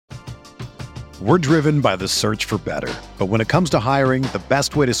We're driven by the search for better. But when it comes to hiring, the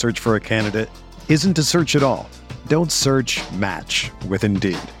best way to search for a candidate isn't to search at all. Don't search, match with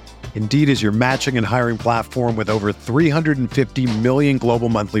Indeed. Indeed is your matching and hiring platform with over 350 million global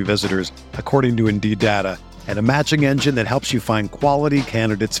monthly visitors, according to Indeed data, and a matching engine that helps you find quality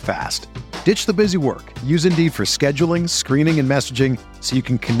candidates fast. Ditch the busy work. Use Indeed for scheduling, screening, and messaging so you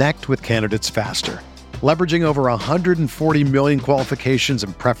can connect with candidates faster. Leveraging over 140 million qualifications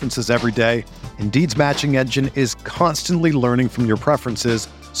and preferences every day, Indeed's matching engine is constantly learning from your preferences,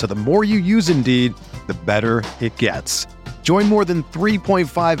 so the more you use Indeed, the better it gets. Join more than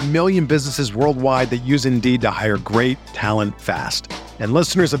 3.5 million businesses worldwide that use Indeed to hire great talent fast. And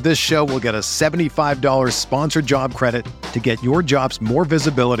listeners of this show will get a $75 sponsored job credit to get your jobs more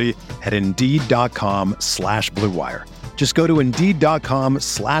visibility at Indeed.com/Blue Wire. Just go to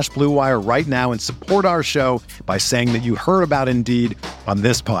Indeed.com/Blue Wire right now and support our show by saying that you heard about Indeed on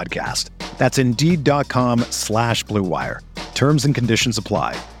this podcast. That's Indeed.com/Blue Wire. Terms and conditions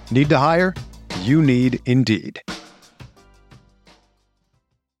apply. Need to hire? You need Indeed.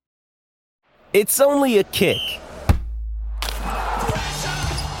 It's only a kick,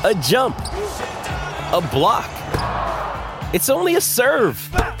 a jump, a block. It's only a serve.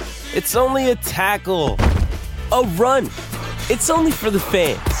 It's only a tackle, a run. It's only for the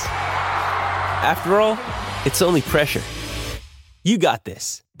fans. After all, it's only pressure. You got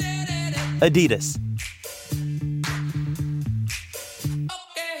this. Adidas.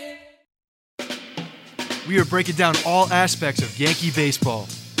 We are breaking down all aspects of Yankee baseball.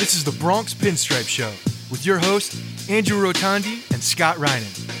 This is the Bronx Pinstripe Show with your hosts, Andrew Rotondi and Scott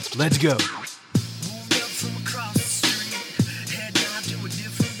Reinen. Let's go.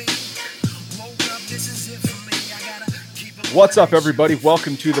 What's up, everybody?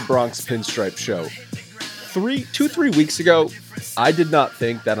 Welcome to the Bronx Pinstripe Show. 3 weeks ago, I did not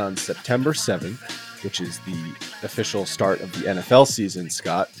think that on September 7th, which is the official start of the NFL season,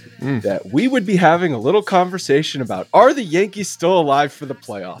 Scott, that we would be having a little conversation about, are the Yankees still alive for the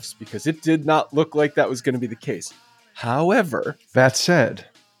playoffs? Because it did not look like that was going to be the case. However,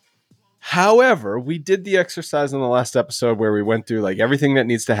 we did the exercise in the last episode where we went through like everything that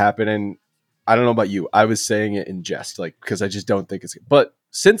needs to happen. And I don't know about you, I was saying it in jest, like, because I just don't think it's, but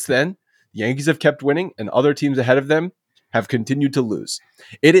since then, the Yankees have kept winning and other teams ahead of them have continued to lose.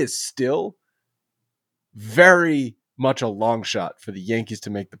 It is still very much a long shot for the Yankees to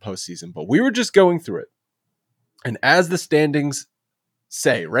make the postseason, but we were just going through it. And as the standings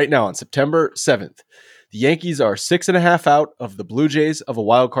say right now on September 7th, the Yankees are 6.5 out of the Blue Jays of a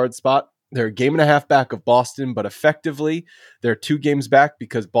wild card spot. They're a 1.5 games back of Boston, but effectively they're 2 games back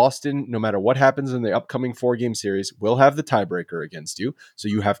because Boston, no matter what happens in the upcoming 4-game series, will have the tiebreaker against you. So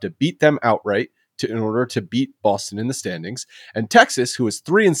you have to beat them outright in order to beat Boston in the standings. And Texas, who is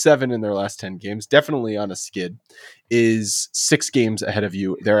 3-7 in their last 10 games, definitely on a skid, is 6 games ahead of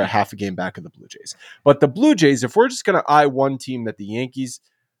you. They're a 0.5 game back of the Blue Jays. But the Blue Jays, if we're just going to eye one team that the Yankees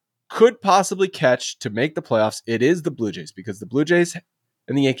could possibly catch to make the playoffs, it is the Blue Jays, because the Blue Jays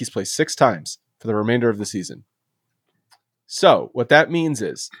and the Yankees play 6 times for the remainder of the season. So what that means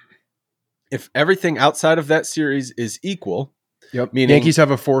is if everything outside of that series is equal, meaning Yankees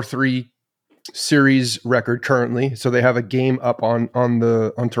have a 4-3 series record currently, so they have a game up on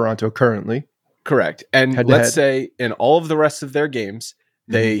Toronto currently. Correct. And Head to let's head. say in all of the rest of their games,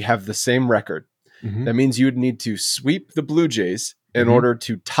 they have the same record. That means you would need to sweep the Blue Jays in order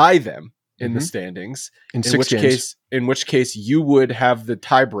to tie them in the standings. In 6 games. In which case you would have the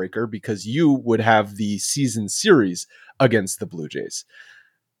tiebreaker because you would have the season series against the Blue Jays.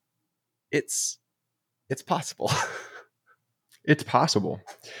 It's possible. It's possible.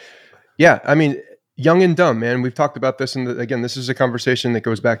 Yeah, I mean, young and dumb, man. We've talked about this, and again, this is a conversation that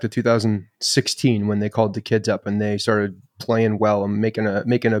goes back to 2016 when they called the kids up and they started playing well and making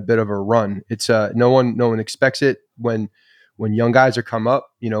a bit of a run. It's no one expects it when young guys are come up.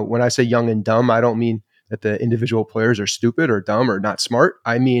 You know, when I say young and dumb, I don't mean that the individual players are stupid or dumb or not smart.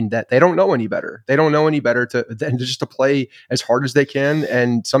 I mean that they don't know any better. They don't know any better than just to play as hard as they can.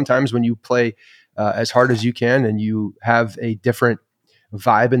 And sometimes when you play as hard as you can and you have a different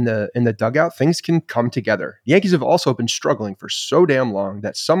vibe in the dugout, things can come together. The Yankees have also been struggling for so damn long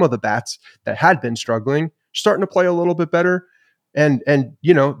that some of the bats that had been struggling starting to play a little bit better. And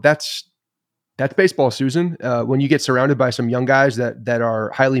you know, that's baseball, Susan. When you get surrounded by some young guys that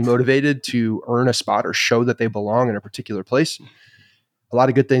are highly motivated to earn a spot or show that they belong in a particular place, a lot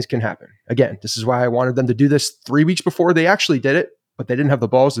of good things can happen. Again, this is why I wanted them to do this 3 weeks before they actually did it, but they didn't have the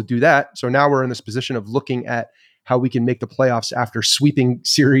balls to do that. So now we're in this position of looking at how we can make the playoffs after sweeping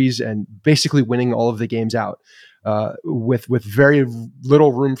series and basically winning all of the games out with very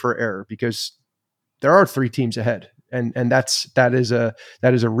little room for error, because there are 3 teams ahead, and that is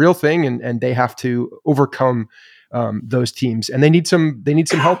a real thing, and they have to overcome those teams, and they need some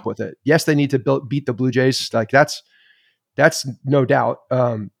help with it. Yes, they need to beat the Blue Jays. Like that's no doubt.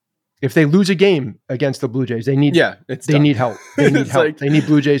 If they lose a game against the Blue Jays, they need help. They need help. They need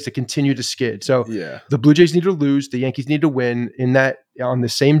Blue Jays to continue to skid. So the Blue Jays need to lose. The Yankees need to win on the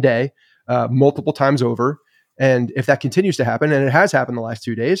same day, multiple times over. And if that continues to happen, and it has happened the last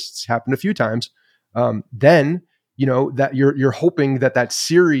 2 days, it's happened a few times, then that you're hoping that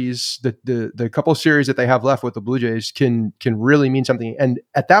series, the couple of series that they have left with the Blue Jays can really mean something. And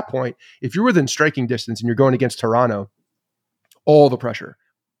at that point, if you're within striking distance and you're going against Toronto, all of the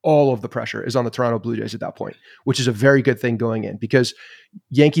pressure is on the Toronto Blue Jays at that point, which is a very good thing going in, because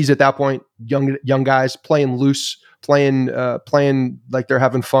Yankees at that point, young guys playing loose, playing like they're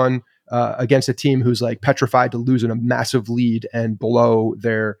having fun against a team who's like petrified to lose in a massive lead and below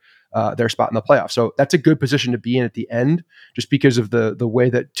their spot in the playoffs. So that's a good position to be in at the end, just because of the way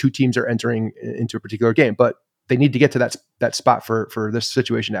that 2 teams are entering into a particular game. But they need to get to that spot for this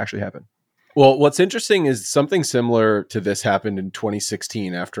situation to actually happen. Well, what's interesting is something similar to this happened in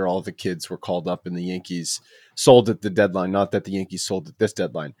 2016 after all the kids were called up and the Yankees sold at the deadline. Not that the Yankees sold at this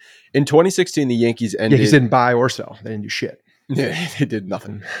deadline. In 2016, the Yankees ended. Yankees didn't buy or sell. They didn't do shit. Yeah, they did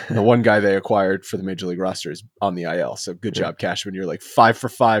nothing. The one guy they acquired for the Major League roster is on the IL. So good job, Cashman. You're like 5 for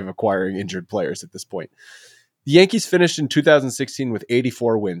 5 acquiring injured players at this point. The Yankees finished in 2016 with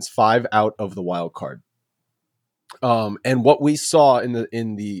 84 wins, 5 out of the wild card. And what we saw in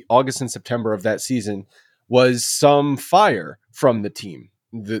the August and September of that season was some fire from the team.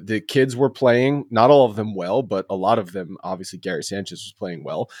 The kids were playing, not all of them well, but a lot of them, obviously Gary Sanchez was playing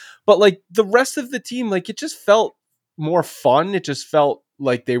well, but like the rest of the team, like it just felt more fun. It just felt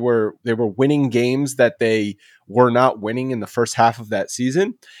like they were winning games that they were not winning in the first half of that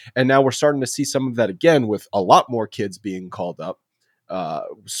season. And now we're starting to see some of that again with a lot more kids being called up.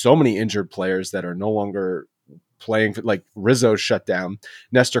 So many injured players that are no longer playing, like Rizzo shut down.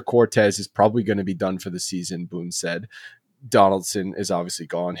 Nestor Cortez is probably going to be done for the season, Boone said. Donaldson is obviously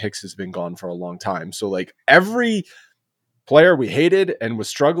gone. Hicks has been gone for a long time. So like every player we hated and was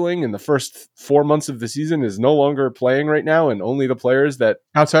struggling in the first 4 months of the season is no longer playing right now. And only the players that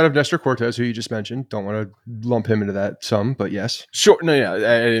outside of Nestor Cortez, who you just mentioned, don't want to lump him into that sum, but yes. Sure. No, yeah. I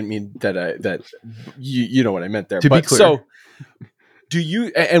didn't mean that you know what I meant there. To be clear. So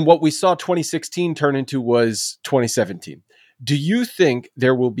and what we saw 2016 turn into was 2017. Do you think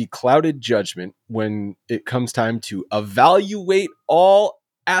there will be clouded judgment when it comes time to evaluate all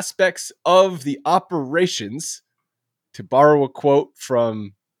aspects of the operations? To borrow a quote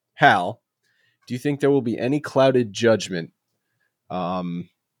from Hal, do you think there will be any clouded judgment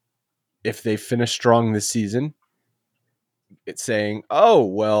if they finish strong this season? It's saying, oh,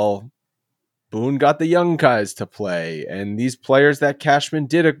 well, Boone got the young guys to play, and these players that Cashman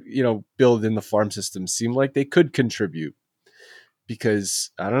did, build in the farm system seem like they could contribute.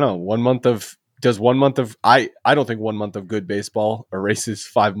 Because I don't know, 1 month of I don't think 1 month of good baseball erases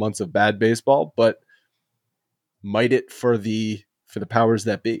 5 months of bad baseball, but might it for the powers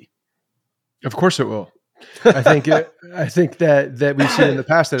that be? Of course it will. I think that we've seen in the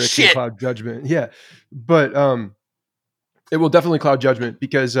past that it can cloud judgment. Yeah, but it will definitely cloud judgment,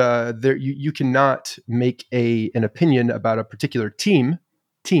 because you cannot make an opinion about a particular team.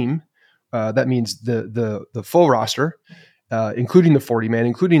 That means the full roster, including the 40-man,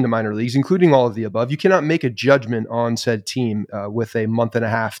 including the minor leagues, including all of the above. You cannot make a judgment on said team with a month and a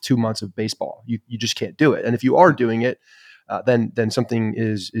half, 2 months of baseball. You just can't do it. And if you are doing it, then something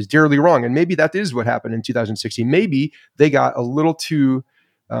is dearly wrong. And maybe that is what happened in 2016. Maybe they got a little too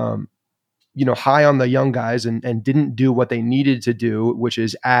high on the young guys and didn't do what they needed to do, which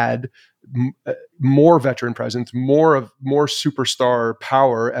is add more veteran presence, more superstar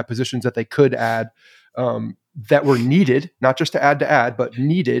power at positions that they could add, that were needed, not just to add, but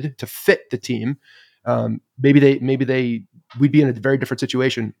needed to fit the team. Maybe we'd be in a very different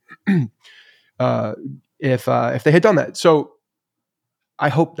situation if they had done that. So I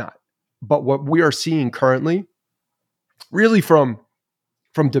hope not. But what we are seeing currently, really from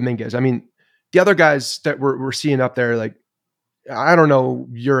Dominguez, I mean, the other guys that we're seeing up there, like, I don't know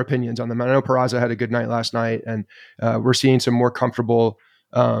your opinions on them. I know Peraza had a good night last night, and we're seeing some more comfortable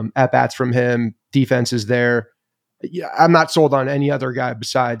at-bats from him. Defense is there. Yeah, I'm not sold on any other guy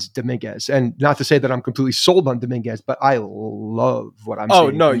besides Dominguez. And not to say that I'm completely sold on Dominguez, but I love what I'm seeing. Oh,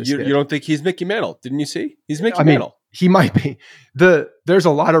 no, you don't think he's Mickey Mantle? Didn't you see? He's Mickey Mantle. He might be. There's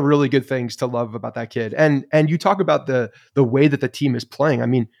a lot of really good things to love about that kid. And you talk about the way that the team is playing. I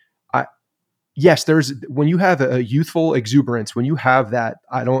mean, yes, when you have a youthful exuberance, when you have that,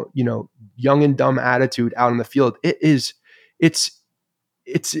 young and dumb attitude out in the field, it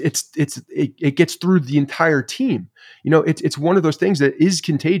gets through the entire team. It's one of those things that is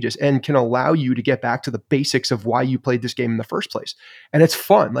contagious and can allow you to get back to the basics of why you played this game in the first place. And it's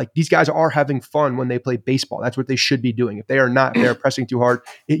fun. Like, these guys are having fun when they play baseball. That's what they should be doing. If they are not, if they're pressing too hard,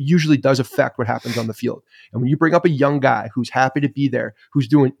 it usually does affect what happens on the field. And when you bring up a young guy who's happy to be there, who's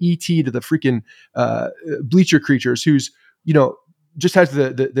doing ET to the freaking bleacher creatures, who's, just has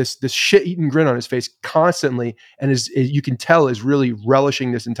this shit-eating grin on his face constantly, and is you can tell is really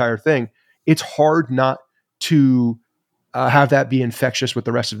relishing this entire thing. It's hard not to have that be infectious with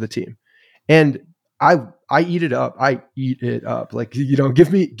the rest of the team. And I eat it up. I eat it up. Like,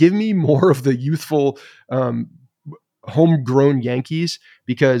 give me more of the youthful, homegrown Yankees,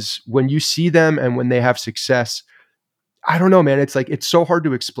 because when you see them and when they have success, I don't know, man. It's like, it's so hard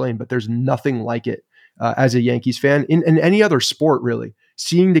to explain, but there's nothing like it. As a Yankees fan, in any other sport, really,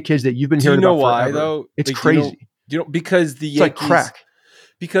 seeing the kids that you've been hearing about why forever, though? it's crazy. Because the It's Yankees, like crack.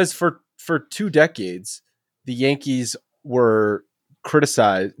 Because for 2 decades, the Yankees were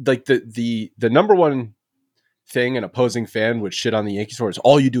criticized. Like, the number one thing an opposing fan would shit on the Yankees for is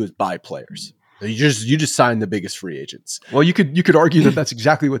all you do is buy players. You just sign the biggest free agents. Well, you could argue that that's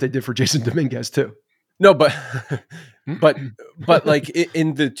exactly what they did for Jason Dominguez too. No, but like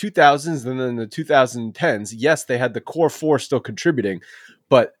in the 2000s and then the 2010s, yes, they had the core 4 still contributing,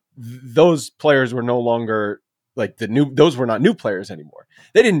 but those players were no longer like those were not new players anymore.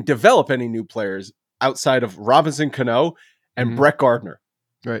 They didn't develop any new players outside of Robinson Cano and Brett Gardner.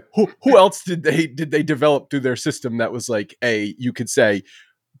 Right. Who else did they develop through their system that was like you could say,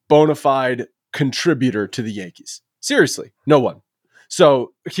 bona fide contributor to the Yankees? Seriously, no one.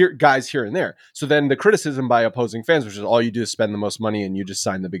 So guys here and there. So then the criticism by opposing fans, which is all you do is spend the most money and you just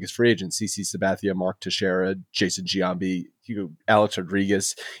sign the biggest free agents: CC Sabathia, Mark Teixeira, Jason Giambi, Alex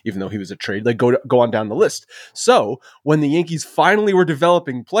Rodriguez, even though he was a trade. Like, go on down the list. So when the Yankees finally were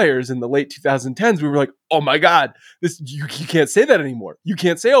developing players in the late 2010s, we were like, oh my God, you can't say that anymore. You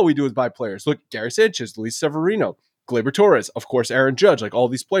can't say all we do is buy players. Look, Gary Sanchez, Luis Severino, Gleyber Torres, of course, Aaron Judge, like all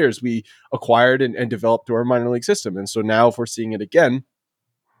these players we acquired and developed through our minor league system. And so now if we're seeing it again,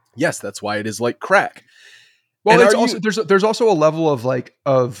 yes, that's why it is like crack. Well, it's also, there's also a level of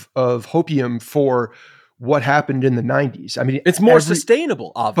hopium for what happened in the 90s. I mean, it's more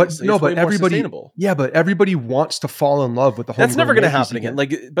sustainable, obviously. But everybody wants to fall in love with the home. That's never going to happen again.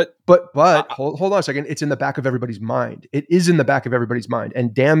 But hold on a second. It's in the back of everybody's mind. It is in the back of everybody's mind.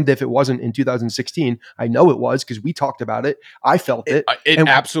 And damned if it wasn't in 2016. I know it was, because we talked about it. I felt it. It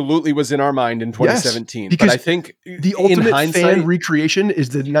absolutely was in our mind in 2017. Yes, because but I think the ultimate fan recreation is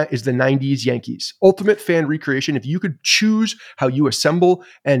the 90s Yankees. Ultimate fan recreation. If you could choose how you assemble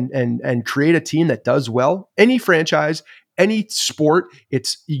and create a team that does well, any franchise, any sport,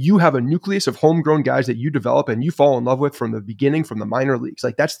 it's you have a nucleus of homegrown guys that you develop and you fall in love with from the beginning, from the minor leagues.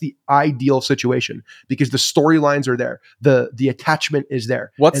 Like, that's the ideal situation, because the storylines are there, the attachment is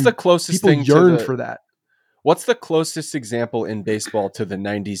there. What's the closest people thing yearn for that? What's the closest example in baseball to the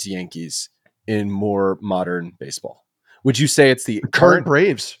 90s Yankees in more modern baseball? Would you say it's the current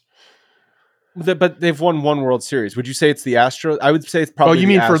Braves? But they've won one World Series. Would you say it's the Astros? I would say it's probably. Oh, you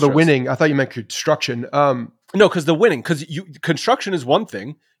mean for the winning? I thought you meant construction. No, because the winning, because construction is one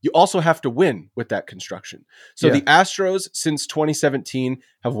thing. You also have to win with that construction. So the Astros since 2017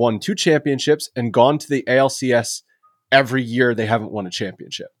 have won 2 championships and gone to the ALCS every year. They haven't won a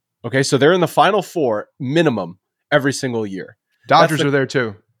championship. Okay, so they're in the Final 4 minimum every single year. Dodgers are there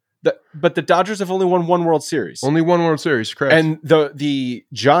too. But the Dodgers have only won 1 World Series. Only 1 World Series, correct. And the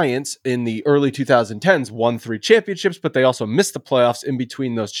Giants in the early 2010s won 3 championships, but they also missed the playoffs in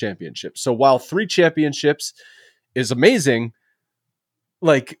between those championships. So while 3 championships is amazing,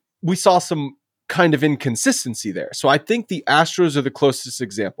 like, we saw some kind of inconsistency there. So I think the Astros are the closest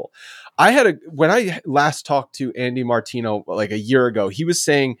example. When I last talked to Andy Martino like a year ago, he was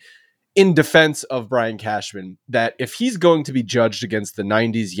saying, in defense of Brian Cashman, that if he's going to be judged against the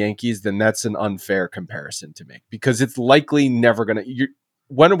 90s Yankees, then that's an unfair comparison to make, because it's likely never going to,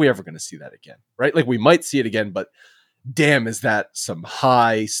 when are we ever going to see that again? Right? Like, we might see it again, but damn, is that some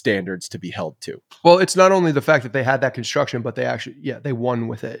high standards to be held to. Well, it's not only the fact that they had that construction, but they actually, they won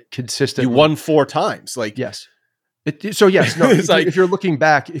with it consistently. You won 4 times. Like, yes. So yes, no. If you're looking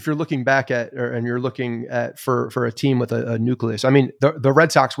back at, and you're looking at for a team with a nucleus. I mean, the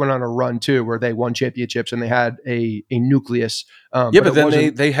Red Sox went on a run too, where they won championships and they had a nucleus. But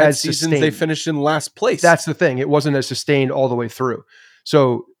then they had seasons sustained. They finished in last place. That's the thing. It wasn't as sustained all the way through.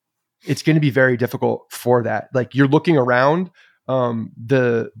 So it's going to be very difficult for that. Like, you're looking around.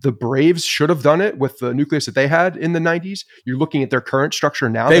 The Braves should have done it with the nucleus that they had in the 90s. You're looking at their current structure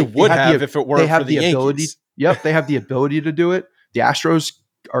now. They would have if it weren't for the Yankees. Ability. Yep, they have the ability to do it. The Astros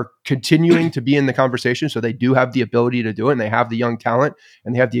are continuing to be in the conversation, so they do have the ability to do it, and they have the young talent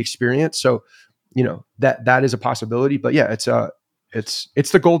and they have the experience. So, that is a possibility. But yeah, it's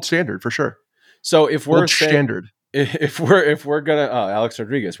the gold standard for sure. So if we're standard, if we're gonna Alex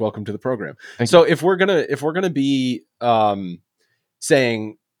Rodriguez, welcome to the program. If we're gonna be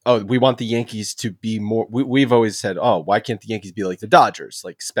saying, oh, we want the Yankees to be more, we've always said, oh, why can't the Yankees be like the Dodgers,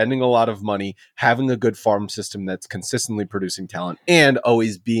 like spending a lot of money, having a good farm system that's consistently producing talent, and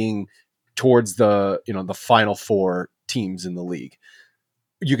always being towards the final four teams in the league.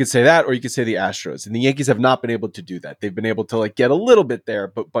 You could say that, or you could say the Astros, and the Yankees have not been able to do that. They've been able to like get a little bit there,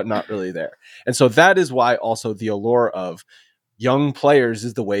 but not really there. And so that is why also the allure of young players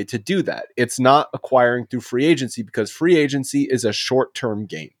is the way to do that. It's not acquiring through free agency, because free agency is a short-term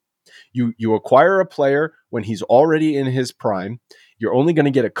gain. You acquire a player when he's already in his prime. You're only going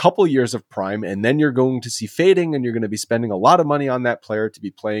to get a couple years of prime, and then you're going to see fading, and you're going to be spending a lot of money on that player to be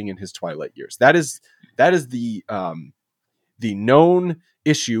playing in his twilight years. That is the known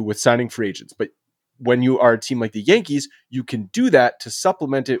issue with signing free agents. But when you are a team like the Yankees, you can do that to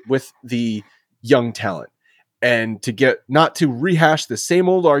supplement it with the young talent, and to get not to rehash the same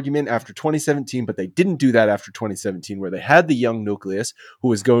old argument after 2017, but they didn't do that after 2017, where they had the young nucleus who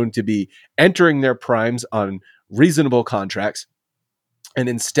was going to be entering their primes on reasonable contracts. And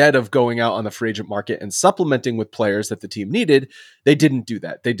instead of going out on the free agent market and supplementing with players that the team needed, they didn't do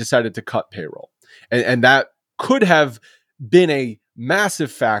that. They decided to cut payroll. And that could have been a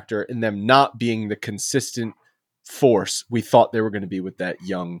massive factor in them not being the consistent force we thought they were going to be with that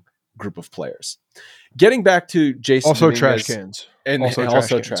young group of players. Getting back to Jason also Dominguez, trash cans, and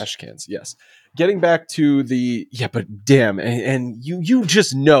also trash cans. Yes. Getting back to but damn, and you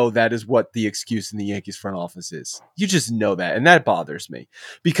just know that is what the excuse in the Yankees front office is. You just know that, and that bothers me,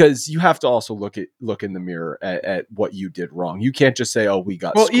 because you have to also look in the mirror at what you did wrong. You can't just say, "Oh, we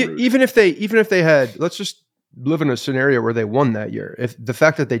got screwed." Even if they had, let's just live in a scenario where they won that year. If the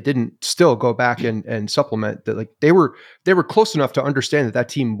fact that they didn't still go back and supplement that, like they were close enough to understand that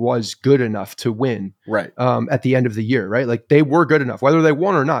team was good enough to win, right? At the end of the year, right? Like they were good enough, whether they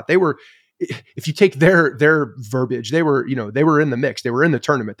won or not. They were. If you take their verbiage, they were in the mix. They were in the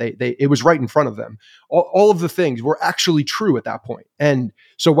tournament. It was right in front of them. All of the things were actually true at that point. And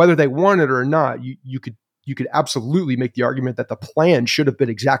so whether they won it or not, you could absolutely make the argument that the plan should have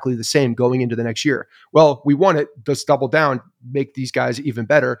been exactly the same going into the next year. Well, we won it. Let's double down, make these guys even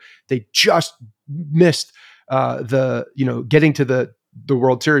better. They just missed getting to the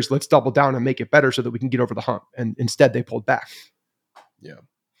World Series. Let's double down and make it better so that we can get over the hump. And instead they pulled back. Yeah.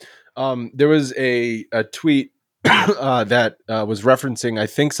 There was a tweet that was referencing, I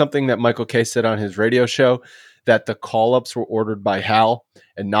think, something that Michael Kay said on his radio show, that the call-ups were ordered by Hal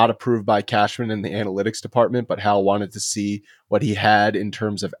and not approved by Cashman in the analytics department, but Hal wanted to see what he had in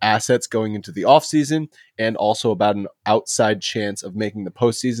terms of assets going into the offseason, and also about an outside chance of making the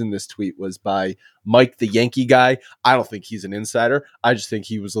postseason. This tweet was by Mike, the Yankee guy. I don't think he's an insider. I just think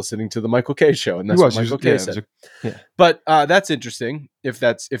he was listening to the Michael Kay show, and that's what Michael Kay said. But that's interesting if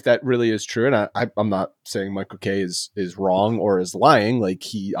that really is true. And I'm not saying Michael Kay is wrong or is lying. Like,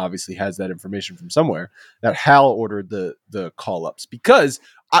 he obviously has that information from somewhere, that Hal ordered the call-ups, because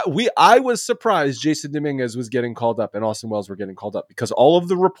I was surprised Jason Dominguez was getting called up and Austin Wells were getting called up, because all of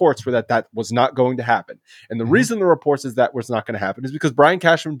the reports were that was not going to happen. And the reason the reports is that was not going to happen is because Brian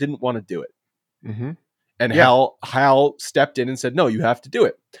Cashman didn't want to do it. Mm-hmm. And Hal stepped in and said, no, you have to do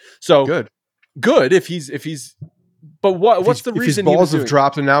it. So good if he's but what's the reason his balls have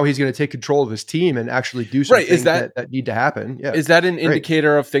dropped and now he's going to take control of his team and actually do some things that need to happen? Yeah. Is that an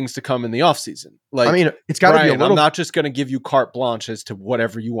indicator of things to come in the offseason? Like, I mean, it's got to be a little. I'm not just going to give you carte blanche as to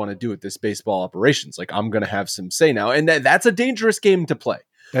whatever you want to do with this baseball operations. Like, I'm going to have some say now, and that's a dangerous game to play.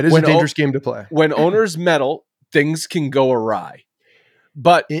 That is a dangerous game to play. When owners meddle, things can go awry.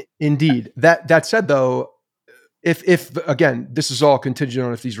 But indeed, that said, though, if again, this is all contingent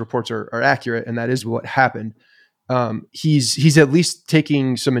on if these reports are accurate, and that is what happened. He's at least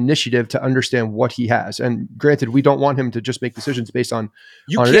taking some initiative to understand what he has. And granted, we don't want him to just make decisions based on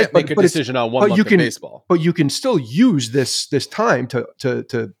you can't make a decision on 1 month of baseball. But you can still use this time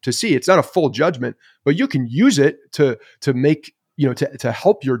to see. It's not a full judgment, but you can use it to make to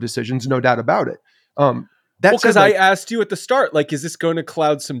help your decisions. No doubt about it. Because I asked you at the start, like, is this going to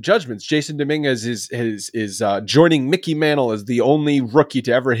cloud some judgments? Jason Dominguez is joining Mickey Mantle as the only rookie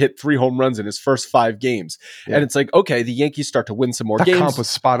to ever hit 3 home runs in his first 5 games. Yeah. And it's like, okay, the Yankees start to win some more games. That comp was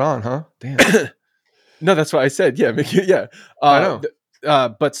spot on, huh? Damn. No, that's what I said. Yeah, yeah. I know.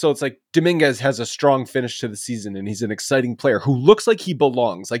 But so it's like Dominguez has a strong finish to the season, and he's an exciting player who looks like he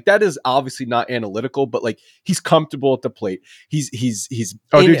belongs. Like that is obviously not analytical, but like he's comfortable at the plate. He's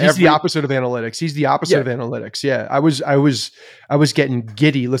Oh, dude, he's the opposite of analytics. He's the opposite Yeah. of analytics. Yeah, I was getting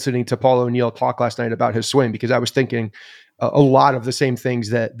giddy listening to Paul O'Neill talk last night about his swing because I was thinking a lot of the same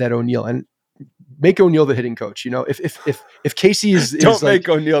things that O'Neill, and make O'Neill the hitting coach. You know, if Casey is Don't like, make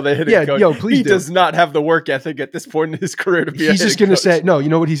O'Neill the hitting yeah, coach. yo, please He do. does not have the work ethic at this point in his career to be. He's just going to say, no, you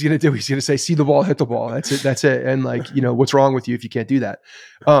know what he's going to do? He's going to say, see the ball, hit the ball. That's it. That's it. And like, you know, what's wrong with you if you can't do that?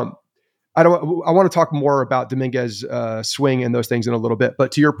 I want to talk more about Dominguez swing and those things in a little bit,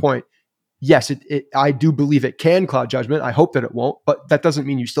 but to your point, yes, I do believe it can cloud judgment. I hope that it won't, but that doesn't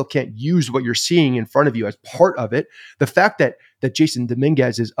mean you still can't use what you're seeing in front of you as part of it. The fact that Jason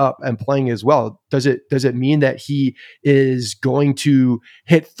Dominguez is up and playing as well, does it mean that he is going to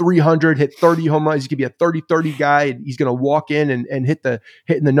hit 300, hit 30 home runs? He's going to be a 30-30 guy, and he's going to walk in and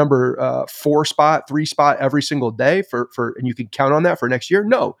hitting the number 3 spot every single day and you can count on that for next year?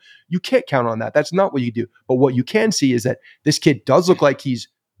 No, you can't count on that. That's not what you do. But what you can see is that this kid does look like he's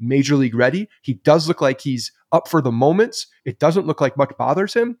major league ready. He does look like he's up for the moments. It doesn't look like much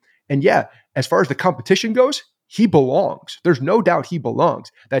bothers him. And yeah, as far as the competition goes, he belongs. There's no doubt he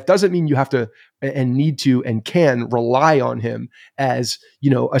belongs. That doesn't mean you have to and need to and can rely on him as,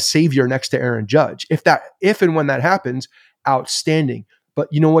 you know, a savior next to Aaron Judge. If and when that happens, outstanding. But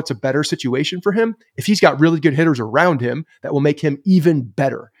you know what's a better situation for him? If he's got really good hitters around him, that will make him even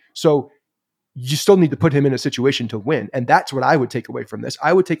better. So you still need to put him in a situation to win. And that's what I would take away from this.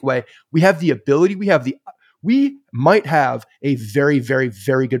 I would take away, we have the ability, we might have a very, very,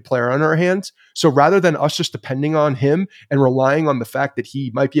 very good player on our hands. So rather than us just depending on him and relying on the fact that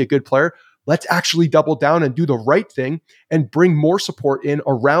he might be a good player, let's actually double down and do the right thing and bring more support in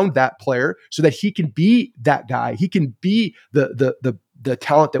around that player so that he can be that guy. He can be the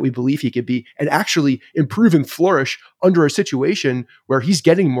talent that we believe he could be and actually improve and flourish under a situation where he's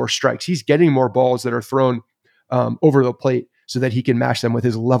getting more strikes. He's getting more balls that are thrown over the plate so that he can match them with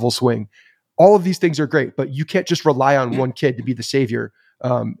his level swing. All of these things are great, but you can't just rely on one kid to be the savior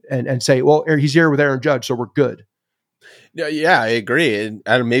and say, well, he's here with Aaron Judge, so we're good. Yeah, I agree.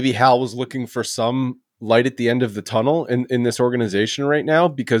 And maybe Hal was looking for some light at the end of the tunnel in this organization right now,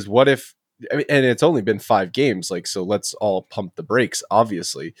 because what if, and it's only been 5 games, like, so let's all pump the brakes.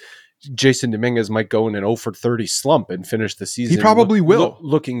 Obviously, Jason Dominguez might go in an 0 for 30 slump and finish the season. He probably will.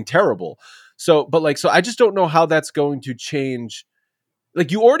 Looking terrible. So I just don't know how that's going to change.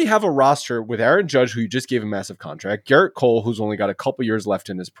 Like, you already have a roster with Aaron Judge, who you just gave a massive contract, Garrett Cole, who's only got a couple years left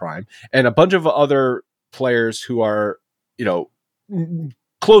in his prime, and a bunch of other players who are, you know,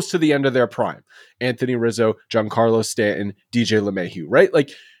 close to the end of their prime. Anthony Rizzo, Giancarlo Stanton, DJ LeMahieu, right? Like,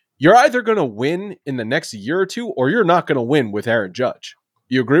 you're either going to win in the next year or two, or you're not going to win with Aaron Judge.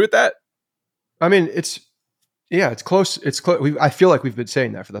 You agree with that? I mean, it's close. It's close. I feel like we've been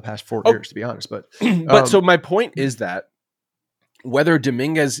saying that for the past 4 years, to be honest. But so my point is that whether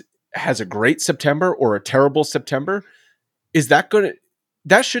Dominguez has a great September or a terrible September,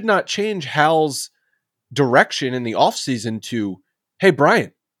 that should not change Hal's direction in the offseason to, hey,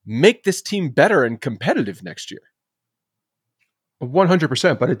 Brian, make this team better and competitive next year.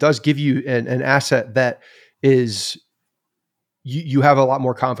 100%, but it does give you an asset that is you have a lot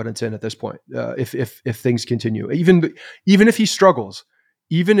more confidence in at this point. If things continue, even if he struggles,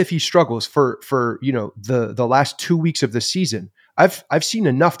 for you know the last 2 weeks of the season, I've seen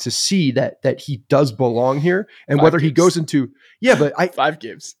enough to see that he does belong here, and whether he goes into 5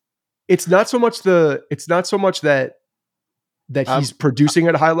 games, it's not so much that he's producing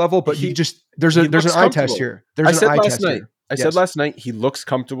at a high level, but there's an eye test here. I said last night, he looks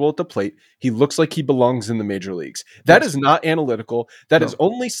comfortable at the plate. He looks like he belongs in the major leagues. That is not analytical. That is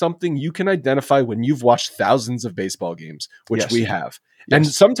only something you can identify when you've watched thousands of baseball games, which we have. Yes. And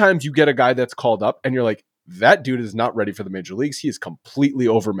sometimes you get a guy that's called up and you're like, that dude is not ready for the major leagues. He is completely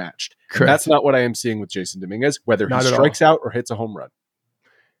overmatched. And that's not what I am seeing with Jason Dominguez, whether he strikes out or hits a home run.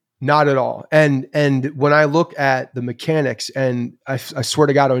 Not at all. And when I look at the mechanics, and I swear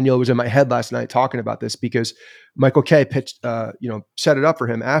to God, O'Neill was in my head last night talking about this because Michael Kay pitched, set it up for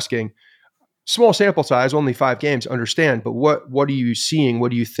him, asking, small sample size, only 5 games, understand, but what are you seeing? What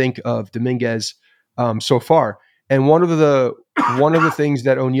do you think of Dominguez so far? And one of the things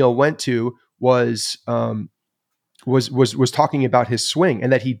that O'Neill went to was talking about his swing,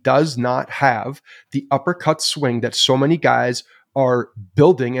 and that he does not have the uppercut swing that so many guys are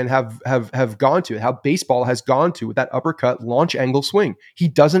building and have gone to, how baseball has gone to with that uppercut launch angle swing. He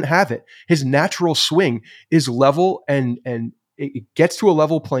doesn't have it. His natural swing is level and it gets to a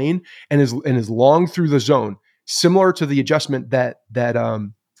level plane and is long through the zone, similar to the adjustment that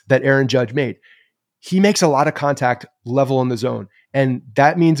Aaron Judge made. He makes a lot of contact level in the zone. And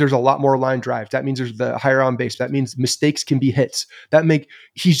that means there's a lot more line drive. That means there's the higher on base. That means mistakes can be hits.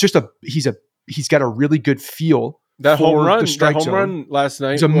 He's got a really good feel. That for home run, the strike that home zone. run last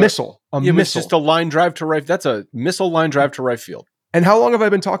night. It's a missile. It's just a line drive to right. That's a missile line drive to right field. And how long have I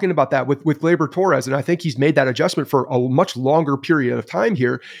been talking about that with Gleyber Torres? And I think he's made that adjustment for a much longer period of time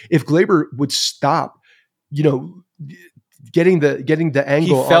here. If Gleyber would stop, getting the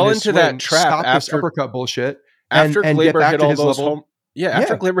angle, he fell on his into swing, that trap stop after this uppercut bullshit. After and Gleyber get back hit to all his those level.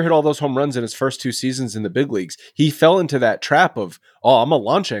 After Gleyber hit all those home runs in his first 2 seasons in the big leagues, he fell into that trap of, I'm a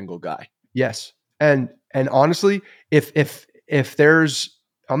launch angle guy. Yes. And honestly, if there's,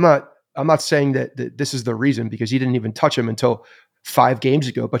 I'm not saying that this is the reason, because he didn't even touch him until 5 games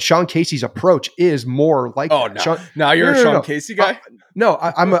ago, but Sean Casey's approach is more like that. Now you're a Sean Casey guy?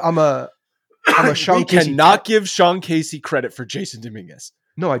 I'm a Sean we Casey. Cannot give Sean Casey credit for Jason Dominguez.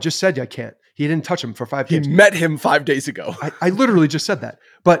 No, I just said I can't. He didn't touch him for 5 games. He met him 5 days ago. I literally just said that.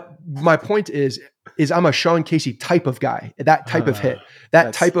 But my point is I'm a Sean Casey type of guy, that type of hit,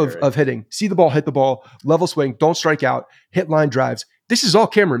 that type of hitting. See the ball, hit the ball, level swing, don't strike out, hit line drives. This is all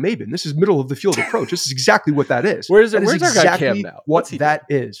Cameron Maybin. This is middle of the field approach. This is exactly what that is. Where's our exactly guy Cam now? What that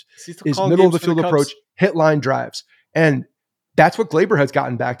is middle of the field approach, hit line drives. And that's what Gleyber has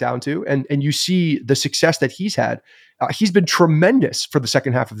gotten back down to. And you see the success that he's had. He's been tremendous for the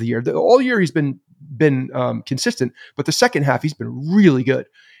second half of the year. All year he's been consistent, but the second half he's been really good.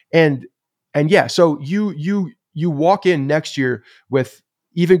 And yeah, so you walk in next year with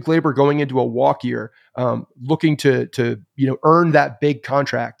even Gleyber going into a walk year, looking to earn that big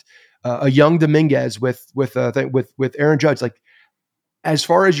contract. A young Dominguez with Aaron Judge, like, as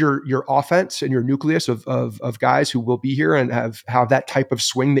far as your offense and your nucleus of guys who will be here and have that type of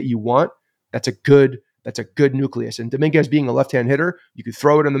swing that you want, that's a good nucleus. And Dominguez being a left-hand hitter, you could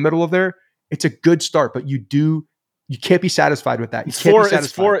throw it in the middle of there. It's a good start, but you can't be satisfied with that.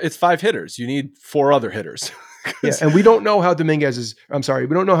 It's 5 hitters. You need 4 other hitters. Yeah, and we don't know how we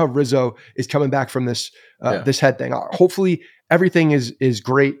don't know how Rizzo is coming back from this head thing. Hopefully everything is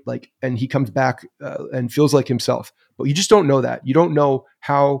great, and he comes back and feels like himself. But you just don't know that. You don't know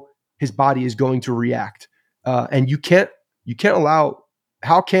how his body is going to react. And you can't allow,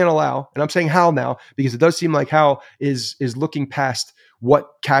 and I'm saying Hal now, because it does seem like Hal is looking past what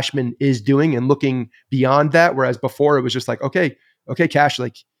Cashman is doing and looking beyond that. Whereas before it was just like, okay, Cash,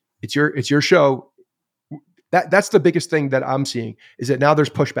 like it's your show. That's the biggest thing that I'm seeing, is that now there's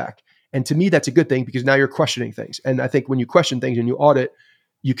pushback. And to me, that's a good thing, because now you're questioning things. And I think when you question things and you audit,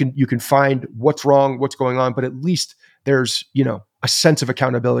 you can find what's wrong, what's going on, but at least there's, a sense of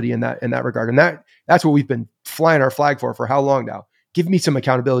accountability in that regard. And that's what we've been flying our flag for how long now? Give me some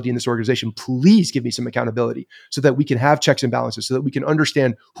accountability in this organization. Please give me some accountability, so that we can have checks and balances, so that we can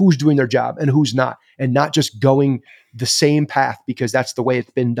understand who's doing their job and who's not, and not just going the same path because that's the way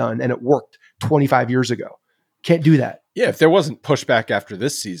it's been done and it worked 25 years ago. Can't do that. Yeah, if there wasn't pushback after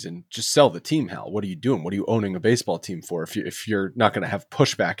this season, just sell the team, Hal. What are you doing? What are you owning a baseball team for if you're not going to have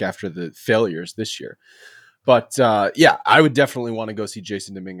pushback after the failures this year? But yeah, I would definitely want to go see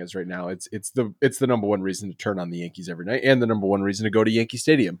Jason Dominguez right now. It's the number one reason to turn on the Yankees every night, and the number one reason to go to Yankee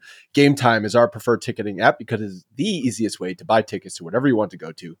Stadium. Game Time is our preferred ticketing app because it's the easiest way to buy tickets to whatever you want to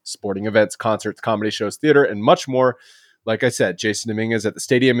go to: sporting events, concerts, comedy shows, theater, and much more. Like I said, Jason Dominguez at the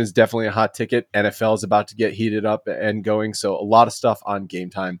stadium is definitely a hot ticket. NFL is about to get heated up and going, so a lot of stuff on Game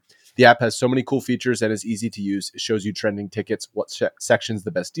Time. The app has so many cool features and is easy to use. It shows you trending tickets, what sections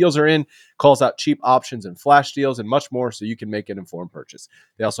the best deals are in, calls out cheap options and flash deals, and much more, so you can make an informed purchase.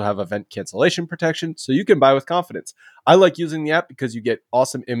 They also have event cancellation protection, so you can buy with confidence. I like using the app because you get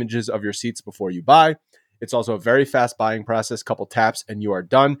awesome images of your seats before you buy. It's also a very fast buying process. Couple taps and you are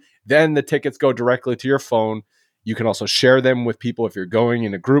done. Then the tickets go directly to your phone. You can also share them with people. If you're going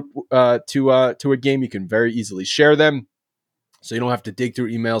in a group to a game, you can very easily share them. So you don't have to dig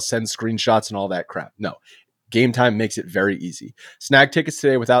through emails, send screenshots, and all that crap. No, Game Time makes it very easy. Snag tickets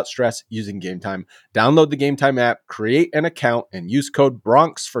today without stress using Game Time. Download the Game Time app, create an account, and use code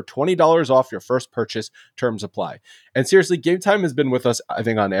BRONX for $20 off your first purchase. Terms apply. And seriously, Game Time has been with us, I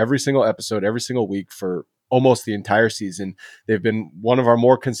think, on every single episode, every single week for almost the entire season. They've been one of our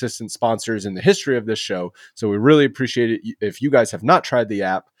more consistent sponsors in the history of this show. So we really appreciate it. If you guys have not tried the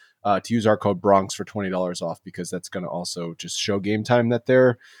app, to use our code BRONX for $20 off, because that's going to also just show Game Time that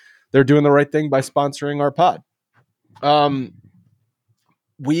they're doing the right thing by sponsoring our pod.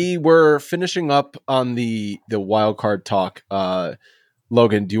 We were finishing up on the wild card talk.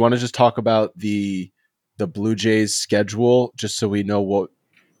 Logan, do you want to just talk about the the Blue Jays schedule just so we know what,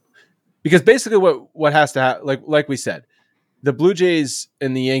 because basically what has to happen, like we said, the Blue Jays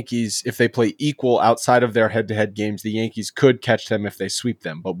and the Yankees, if they play equal outside of their head-to-head games, the Yankees could catch them if they sweep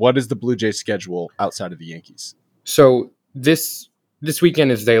them. But what is the Blue Jays schedule outside of the Yankees? So this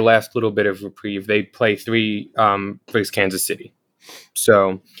weekend is their last little bit of reprieve. They play 3 versus Kansas City.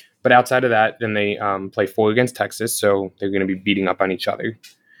 So, but outside of that, then they play 4 against Texas. So they're going to be beating up on each other.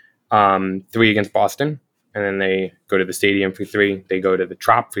 3 against Boston, and then they go to the stadium for 3. They go to the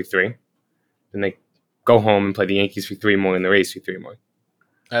Trop for 3. Then they go home and play the Yankees for 3 more and the Rays for 3 more.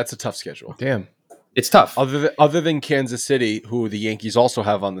 That's a tough schedule. Damn. It's tough. Other than Kansas City, who the Yankees also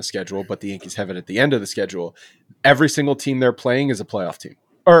have on the schedule, but the Yankees have it at the end of the schedule, every single team they're playing is a playoff team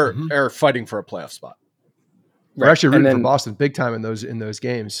or fighting for a playoff spot. We're actually rooting for Boston big time in those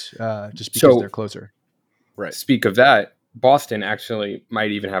games, just because they're closer. Right. Speak of that, Boston actually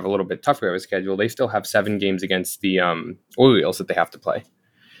might even have a little bit tougher of a schedule. They still have 7 games against the Orioles that they have to play.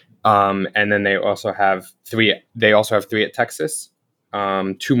 And then they also have 3. They also have 3 at Texas,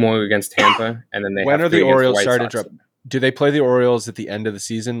 2 more against Tampa, and then they. When have are the 3 against Orioles White starting Sox. to drop? Do they play the Orioles at the end of the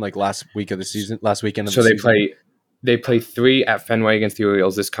season, like last weekend of the season? So they play 3 at Fenway against the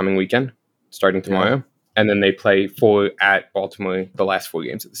Orioles this coming weekend, starting tomorrow, and then they play 4 at Baltimore the last 4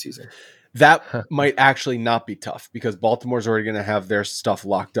 games of the season. That might actually not be tough because Baltimore's already going to have their stuff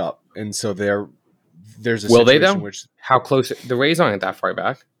locked up, and so there's a Will they situation though? which How close the Rays aren't that far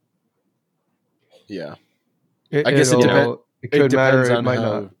back? yeah. I guess it could matter. It might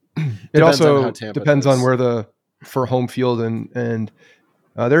not. It also depends on where for home field and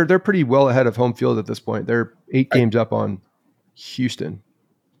they're pretty well ahead of home field at this point. They're 8 games up on Houston.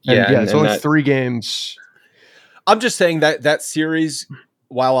 And it's only 3 games. I'm just saying that series,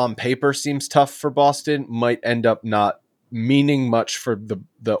 while on paper seems tough for Boston, might end up not meaning much for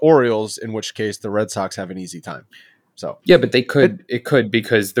the Orioles, in which case the Red Sox have an easy time. So yeah, but it could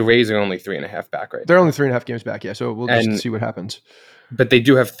because the Rays are only 3.5 back right They're now. only 3.5 games back, yeah. So we'll just see what happens. But they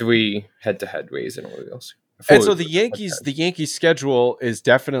do have 3 head-to-head Rays and Orioles. And so the Yankees schedule is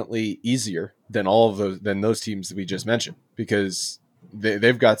definitely easier than those teams that we just mentioned because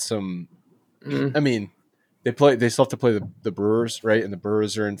they've got some. I mean, they still have to play the Brewers, right? And the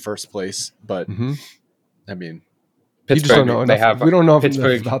Brewers are in first place, but I mean, Pittsburgh, you just don't know enough. We don't know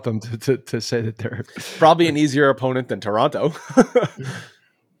enough about them to say that they're probably an easier opponent than Toronto.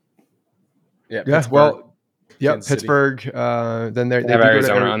 Well, Pittsburgh. Then they have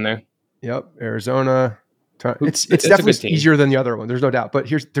Arizona on there. Yep, Arizona. It's definitely easier than the other one. There's no doubt. But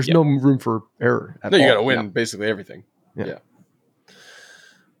there's no room for error. You got to win basically everything. Yeah.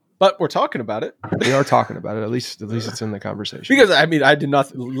 But we're talking about it. We are talking about it. At least it's in the conversation. Because I mean, I did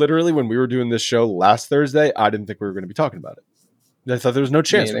not literally when we were doing this show last Thursday, I didn't think we were going to be talking about it. I thought there was no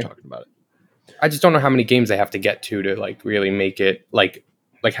chance of talking about it. I just don't know how many games they have to get to like really make it like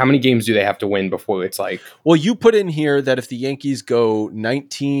how many games do they have to win before it's like. Well, you put in here that if the Yankees go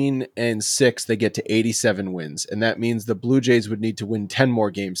 19-6, they get to 87 wins, and that means the Blue Jays would need to win 10 more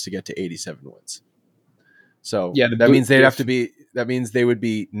games to get to 87 wins. So yeah, that means they'd have to be. That means they would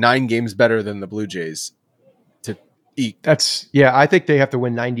be 9 games better than the Blue Jays to eat. I think they have to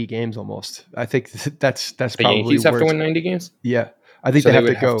win 90 games almost. I think that's the probably Yankees have to win 90 games. Yeah, I think they have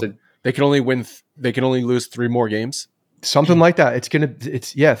to go. They can only lose 3 more games. Something like that. It's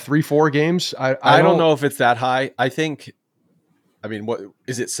 3-4 games. I don't know if it's that high. I mean, what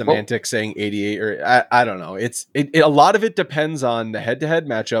is it? Semantic saying 88 or I don't know. It's a lot of it depends on the head-to-head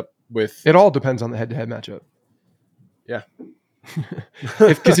matchup with. It all depends on the head-to-head matchup. Yeah.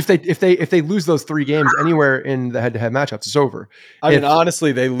 Because if they lose those 3 games anywhere in the head-to-head matchups, it's over. I mean,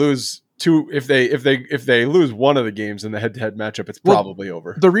 honestly, they lose 2. If they lose one of the games in the head-to-head matchup, it's probably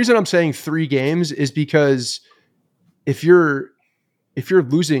over. The reason I'm saying 3 games is because if you're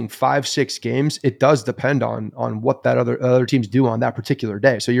losing 5-6 games, it does depend on what that other teams do on that particular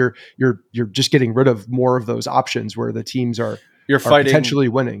day. So you're just getting rid of more of those options where the teams are potentially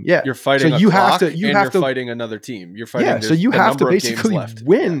winning. Yeah, you're fighting. So you have to fighting another team. You're fighting. Yeah, so you have to basically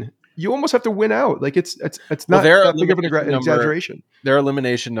win. Yeah. You almost have to win out. Like it's not that big of an exaggeration. Their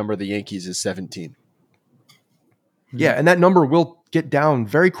elimination number, the Yankees, is 17. Yeah, and that number will get down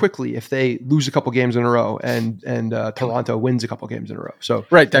very quickly if they lose a couple games in a row and Toronto wins a couple games in a row. So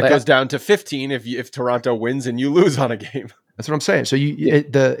that goes down to 15 if Toronto wins and you lose on a game. That's what I'm saying. So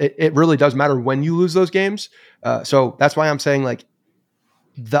it really does matter when you lose those games. So that's why I'm saying like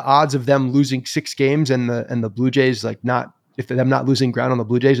the odds of them losing 6 games and the Blue Jays not losing ground on the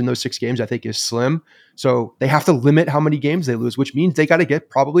Blue Jays in those 6 games, I think is slim. So they have to limit how many games they lose, which means they got to get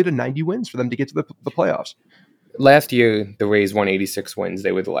probably to 90 wins for them to get to the playoffs. Last year, the Rays won 86 wins.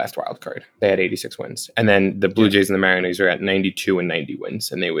 They were the last wild card. They had 86 wins. And then the Blue Jays and the Mariners are at 92 and 90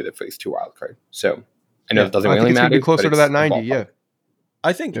 wins, and they were the first 2 wild card. So I know it doesn't I really think it's going matter. to be closer but to that it's 90. ballpark. Yeah.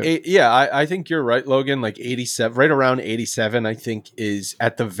 I think, I think you're right, Logan. Like 87, right around 87, I think is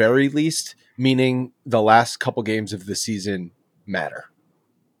at the very least, meaning the last couple games of the season matter.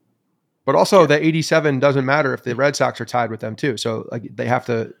 But also, the 87 doesn't matter if the Red Sox are tied with them too. So like they have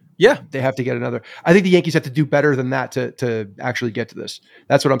to get another. I think the Yankees have to do better than that to actually get to this.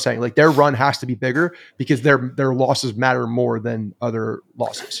 That's what I'm saying. Like their run has to be bigger because their losses matter more than other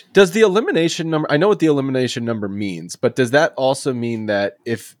losses. Does the elimination number? I know what the elimination number means, but does that also mean that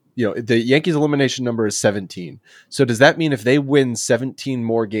if the Yankees elimination number is 17, so does that mean if they win 17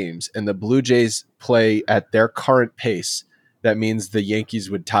 more games and the Blue Jays play at their current pace, that means the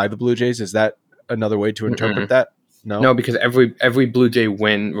Yankees would tie the Blue Jays? Is that another way to interpret that? No, because every Blue Jay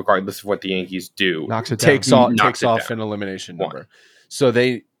win, regardless of what the Yankees do, knocks it takes down. off an elimination number. So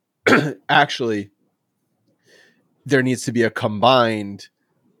they actually there needs to be a combined.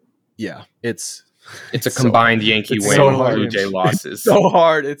 Yeah, it's a combined Yankee win, so hard. Blue Jay losses.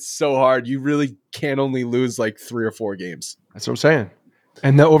 It's so hard. You really can only lose like 3 or 4 games. That's what I'm saying.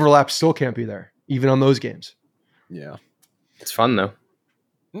 And the overlap still can't be there, even on those games. Yeah. It's fun though.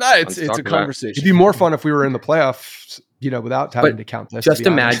 No, it's a conversation. It'd be more fun if we were in the playoffs, without having to count this. Just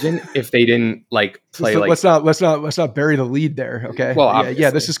imagine if they didn't play. Let's not bury the lead there. Okay. Well,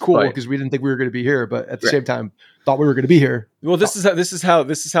 this is cool because we didn't think we were going to be here, but at the same time, thought we were going to be here. Well, this is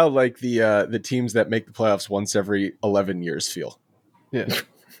how like the teams that make the playoffs once every 11 years feel. Yeah.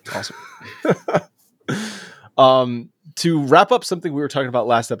 Awesome. To wrap up something we were talking about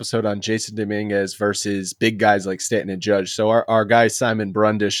last episode on Jason Dominguez versus big guys like Stanton and Judge. So our guy Simon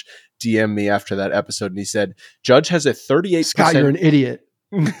Brundish DM'd me after that episode and he said Judge has a 38%. Scott, you're an idiot.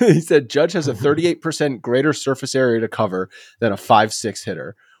 He said Judge has a 38% greater surface area to cover than a 5'6"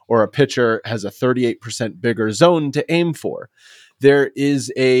 hitter, or a pitcher has a 38% bigger zone to aim for. There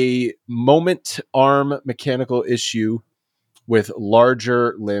is a moment arm mechanical issue with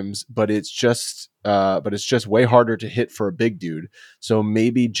larger limbs, but it's just way harder to hit for a big dude. So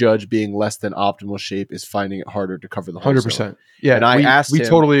maybe Judge being less than optimal shape is finding it harder to cover the whole 100%. Zone. Yeah, and I asked him,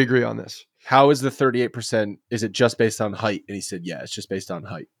 totally agree on this. How is the 38%? Is it just based on height? And he said, yeah, it's just based on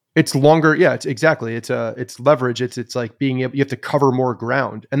height. It's longer. Yeah, it's exactly. It's leverage. It's like being able, you have to cover more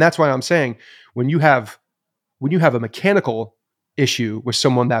ground. And that's why I'm saying when you have a mechanical issue with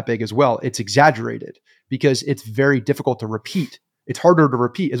someone that big as well, it's exaggerated because it's very difficult to repeat. It's harder to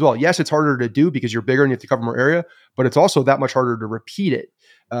repeat as well. Yes, it's harder to do because you're bigger and you have to cover more area, but it's also that much harder to repeat it.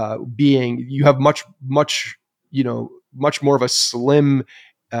 Being you have much more of a slim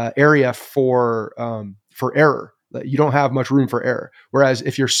area for error. You don't have much room for error. Whereas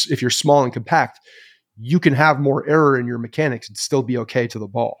if you're small and compact, you can have more error in your mechanics and still be okay to the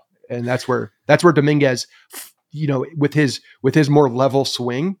ball. And that's where Dominguez, with his more level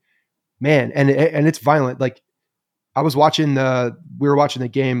swing, man, and it's violent. Like I was watching we were watching the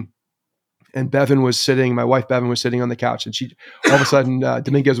game, and my wife Bevan was sitting on the couch, and she all of a sudden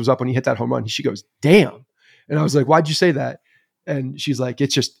Dominguez was up when he hit that home run. She goes, "Damn!" And I was like, "Why'd you say that?" And she's like,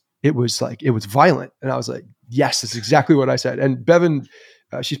 it was violent. And I was like, yes, that's exactly what I said. And Bevan,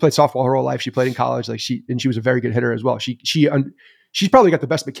 she's played softball her whole life. She played in college. She was a very good hitter as well. She's probably got the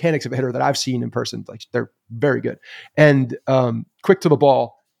best mechanics of a hitter that I've seen in person. Like they're very good and quick to the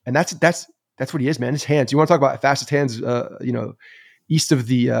ball. And that's what he is, man. His hands. You want to talk about fastest hands, east of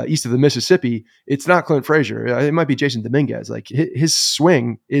the Mississippi. It's not Clint Frazier. It might be Jason Dominguez. Like his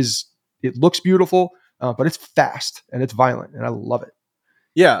swing it looks beautiful, but it's fast and it's violent, and I love it.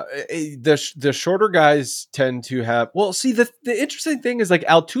 Yeah, the shorter guys tend to have. Well, see, the interesting thing is like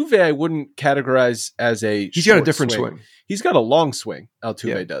Altuve, I wouldn't categorize as a. He's got a different swing. He's got a long swing.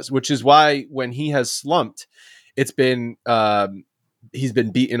 Altuve does, which is why when he has slumped, it's been he's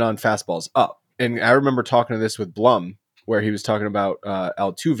been beaten on fastballs up. And I remember talking to this with Blum, where he was talking about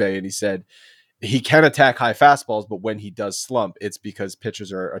Altuve, and he said he can attack high fastballs, but when he does slump, it's because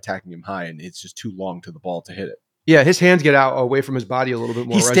pitchers are attacking him high, and it's just too long to the ball to hit it. Yeah, his hands get out away from his body a little bit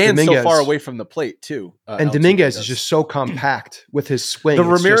more. He stands so far away from the plate too. And Dominguez is just so compact with his swing.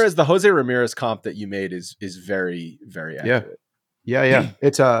 The Jose Ramirez comp that you made is very, very accurate. Yeah.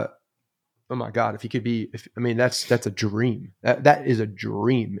 It's oh my God, if he could be, that's a dream. That is a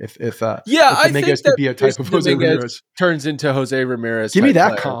dream. If Dominguez could be a type of Jose Ramirez turns into Jose Ramirez. Give me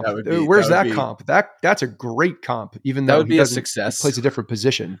that comp. Where's that comp? That's a great comp. Even though that would be a success. He plays a different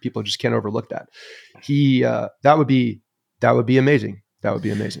position. People just can't overlook that. That would be amazing. That would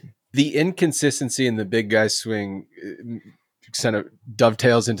be amazing. The inconsistency in the big guy swing kind of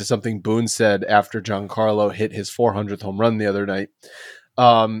dovetails into something Boone said after Giancarlo hit his 400th home run the other night.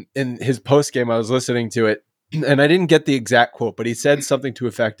 In his post game, I was listening to it, and I didn't get the exact quote, but he said something to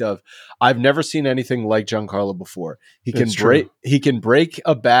effect of, "I've never seen anything like Giancarlo before. He can break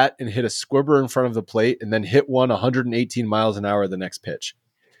a bat and hit a squibber in front of the plate, and then hit one 118 miles an hour the next pitch."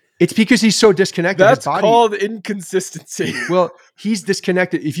 It's because he's so disconnected. That's called inconsistency. Well, he's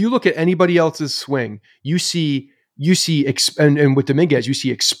disconnected. If you look at anybody else's swing, you see, and with Dominguez, you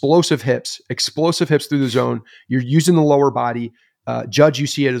see explosive hips through the zone. You're using the lower body. Judge, you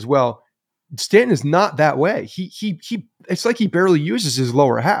see it as well. Stanton is not that way. He it's like he barely uses his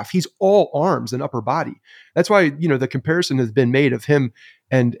lower half. He's all arms and upper body. That's why, the comparison has been made of him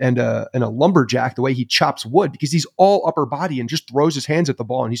and a lumberjack, the way he chops wood, because he's all upper body and just throws his hands at the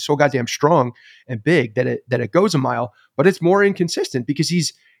ball, and he's so goddamn strong and big that it goes a mile. But it's more inconsistent because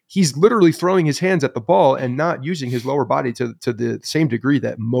he's literally throwing his hands at the ball and not using his lower body to the same degree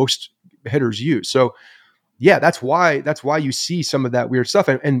that most hitters use. So yeah, that's why you see some of that weird stuff.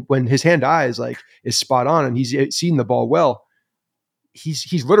 And when his hand-eye is spot on and he's seeing the ball well,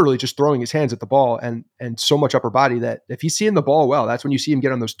 he's literally just throwing his hands at the ball and so much upper body that if he's seeing the ball well, that's when you see him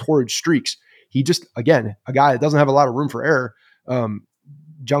get on those torrid streaks. He just, again, a guy that doesn't have a lot of room for error.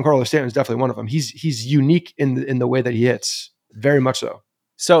 Giancarlo Stanton is definitely one of them. He's unique in the way that he hits, very much so.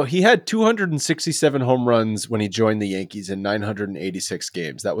 So he had 267 home runs when he joined the Yankees in 986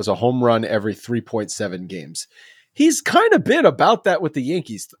 games. That was a home run every 3.7 games. He's kind of been about that with the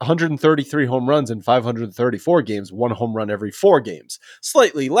Yankees. 133 home runs in 534 games, 1 home run every 4 games.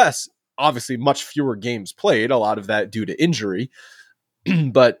 Slightly less, obviously much fewer games played, a lot of that due to injury.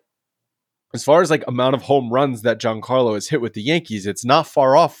 But as far as amount of home runs that Giancarlo has hit with the Yankees, it's not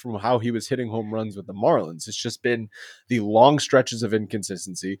far off from how he was hitting home runs with the Marlins. It's just been the long stretches of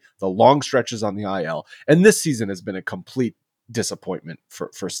inconsistency, the long stretches on the IL. And this season has been a complete disappointment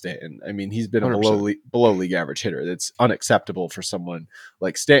for Stanton. I mean, he's been a below league average hitter. That's unacceptable for someone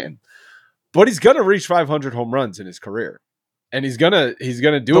like Stanton. But he's going to reach 500 home runs in his career. And he's going to do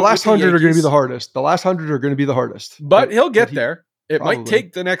it. The last 100 are going to be the hardest. The last 100 are going to be the hardest. But he'll get there. It might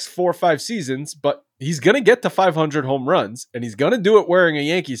take the next 4 or 5 seasons, but he's going to get to 500 home runs, and he's going to do it wearing a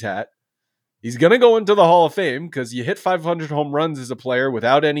Yankees hat. He's going to go into the Hall of Fame because you hit 500 home runs as a player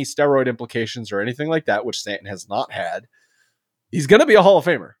without any steroid implications or anything like that, which Stanton has not had. He's going to be a Hall of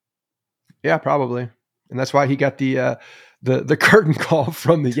Famer. Yeah, probably. And that's why he got the curtain call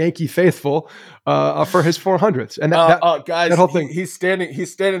from the Yankee faithful for his 400th. And guys, that whole thing. He's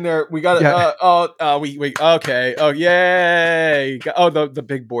standing there. We got it. We okay. Oh, yay. The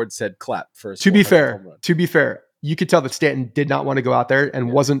big board said clap for his To be fair, you could tell that Stanton did not want to go out there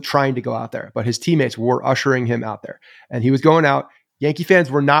and wasn't trying to go out there, but his teammates were ushering him out there, and he was going out. Yankee fans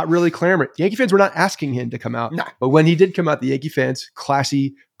were not really clamoring. Yankee fans were not asking him to come out. No. But when he did come out, the Yankee fans,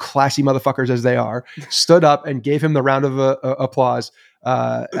 classy motherfuckers as they are, stood up and gave him the round of applause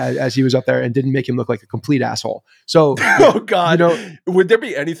as he was up there and didn't make him look like a complete asshole. So, oh God, would there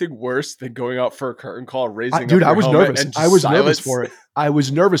be anything worse than going out for a curtain call, raising dude, up I was your helmet nervous. and just I was silence? nervous for it. I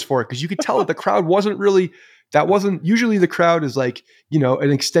was nervous for it because you could tell that the crowd wasn't really. That wasn't usually the crowd is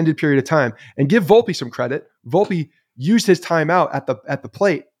an extended period of time. And give Volpe some credit. Volpe used his time out at the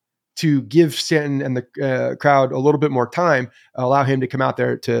plate to give Stanton and the crowd a little bit more time, allow him to come out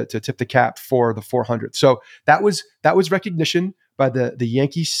there to tip the cap for the 400th. So that was recognition by the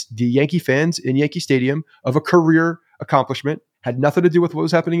Yankee fans in Yankee Stadium of a career accomplishment. Had nothing to do with what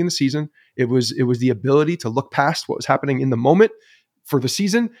was happening in the season. It was the ability to look past what was happening in the moment for the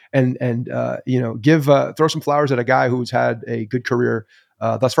season and give throw some flowers at a guy who's had a good career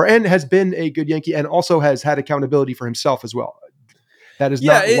thus far and has been a good Yankee and also has had accountability for himself as well. That is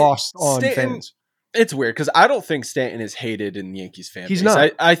not lost on fans. It's weird because I don't think Stanton is hated in the Yankees fan base. He's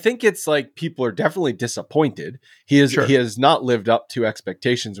not. I think it's people are definitely disappointed. He has not lived up to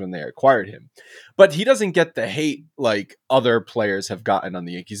expectations when they acquired him. But he doesn't get the hate like other players have gotten on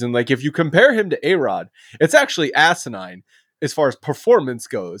the Yankees. And if you compare him to A-Rod, it's actually asinine as far as performance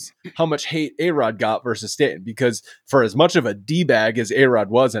goes, how much hate A-Rod got versus Stanton. Because for as much of a D-bag as A-Rod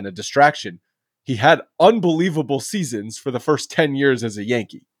was and a distraction, he had unbelievable seasons for the first 10 years as a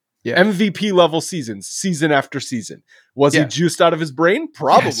Yankee. Yeah. MVP level seasons, season after season. Was he juiced out of his brain?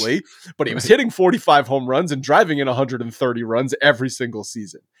 Probably. Yes. But he was hitting 45 home runs and driving in 130 runs every single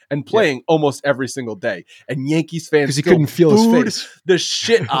season and playing almost every single day. And Yankees fans because he couldn't feel his face. The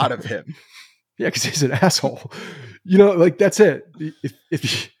shit out of him. Yeah, because he's an asshole. That's it.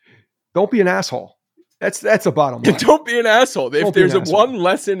 If don't be an asshole. That's a bottom line. Don't be an asshole. If there's one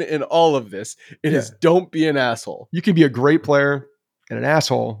lesson in all of this, it is don't be an asshole. You can be a great player and an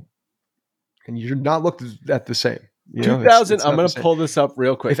asshole, and you're not looked at the same. You know, 2000. it's I'm not going the to same. pull this up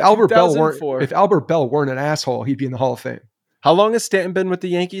real quick. If Albert Bell 2004. weren't an asshole, he'd be in the Hall of Fame. How long has Stanton been with the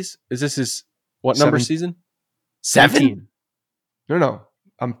Yankees? Is this his what number season? 17. No.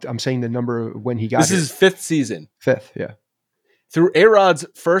 I'm saying the number when he got This here. is his 5th season. 5th, yeah. Through A-Rod's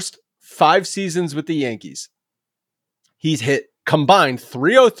first 5 seasons with the Yankees, he's hit combined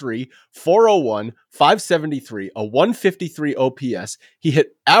 303, 401, 573, a 153 OPS. He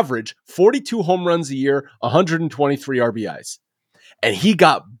hit average 42 home runs a year, 123 RBIs. And he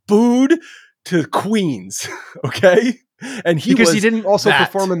got booed to Queens, okay? And he didn't also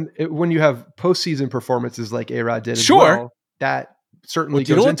that. perform when you have postseason performances like A-Rod did as Sure. well. That certainly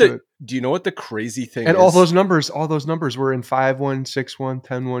goes into it. Do you know what the crazy thing And is? all those numbers were in 5-1, 6-1,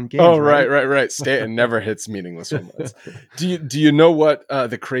 10-1 games. Oh, right. Stanton never hits meaningless home runs. Do you know what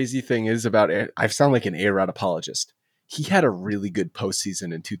the crazy thing is about? I sound like an A-Rod apologist. He had a really good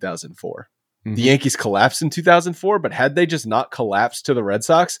postseason in 2004. Mm-hmm. The Yankees collapsed in 2004, but had they just not collapsed to the Red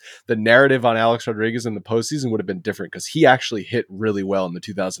Sox, the narrative on Alex Rodriguez in the postseason would have been different because he actually hit really well in the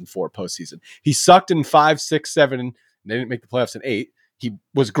 2004 postseason. He sucked in 5, 6, 7, and they didn't make the playoffs in 8. He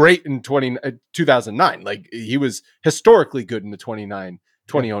was great in 2009. Like he was historically good in the 2009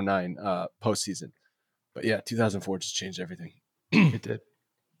 postseason. But yeah, 2004 just changed everything. It did.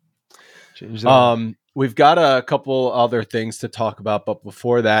 Changed it. We've got a couple other things to talk about, but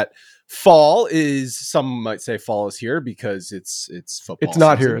before that, fall is, some might say fall is here because it's football. It's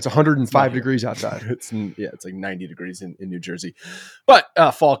not season. here. It's 105 degrees outside. It's like 90 degrees in New Jersey. But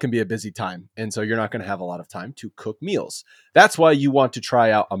fall can be a busy time, and so you're not going to have a lot of time to cook meals. That's why you want to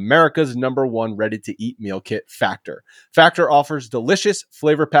try out America's #1 ready-to-eat meal kit, Factor. Factor offers delicious,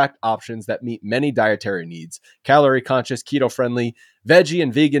 flavor-packed options that meet many dietary needs. Calorie-conscious, keto-friendly, veggie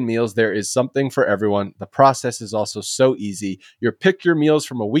and vegan meals. There is something for everyone. The process is also so easy. You pick your meals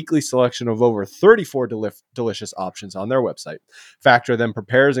from a weekly selection of over 34 delicious options on their website. Factor then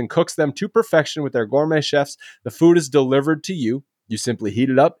prepares and cooks them to perfection with their gourmet chefs. The food is delivered to you. You simply heat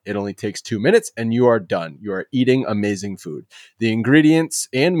it up. It only takes 2 minutes and you are done. You are eating amazing food. The ingredients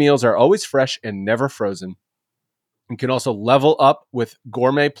and meals are always fresh and never frozen. You can also level up with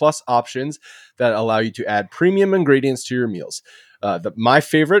Gourmet Plus options that allow you to add premium ingredients to your meals. My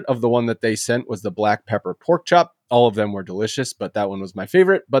favorite of the one that they sent was the black pepper pork chop. All of them were delicious, but that one was my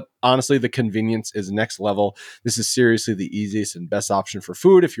favorite. But honestly, the convenience is next level. This is seriously the easiest and best option for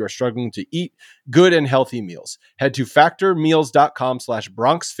food if you are struggling to eat good and healthy meals. Head to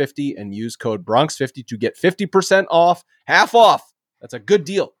factormeals.com/Bronx50 and use code Bronx50 to get 50% off, half off. That's a good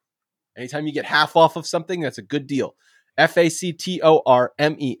deal. Anytime you get half off of something, that's a good deal.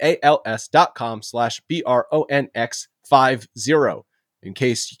 factormeals.com/BRONX50 in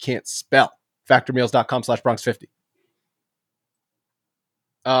case you can't spell. Factormeals.com/Bronx50.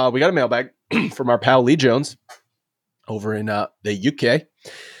 We got a mailbag from our pal Lee Jones over in the UK.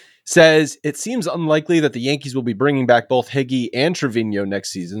 Says, it seems unlikely that the Yankees will be bringing back both Higgy and Trevino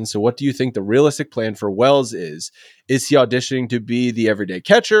next season. So what do you think the realistic plan for Wells is? Is he auditioning to be the everyday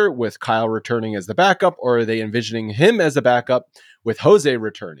catcher with Kyle returning as the backup, or are they envisioning him as a backup with Jose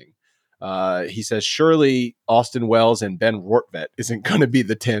returning? He says, surely Austin Wells and Ben Rortvedt isn't going to be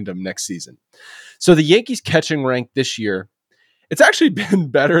the tandem next season. So the Yankees catching rank this year, it's actually been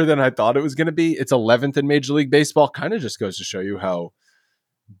better than I thought it was going to be. It's 11th in Major League Baseball. Kind of just goes to show you how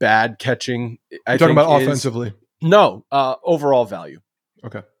bad catching. You're talking about offensively? No, overall value.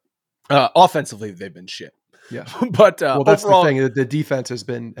 Okay. Offensively, they've been shit. Yeah, but well, that's overall, the thing. The defense has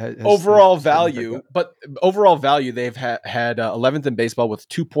been overall value. But overall value, they've had 11th in baseball with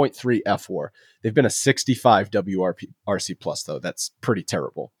 2.3 F4. They've been a 65 WRC plus though. That's pretty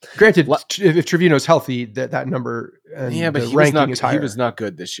terrible. Granted, if Trevino's healthy, that number and but the ranking is higher. He was not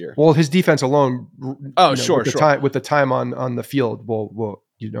good this year. Well, his defense alone. Sure. With the time on the field, will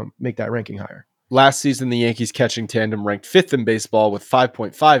make that ranking higher. Last season, the Yankees catching tandem ranked 5th in baseball with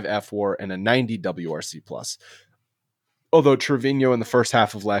 5.5 F4 and a 90 WRC plus. Although Trevino in the first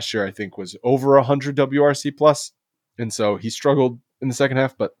half of last year, I think, was over 100 WRC plus, and so he struggled in the second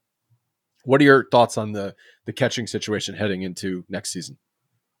half. But what are your thoughts on the catching situation heading into next season?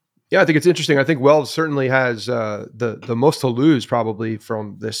 Yeah, I think it's interesting. I think Wells certainly has the most to lose probably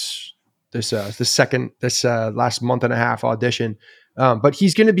from this last month and a half audition. But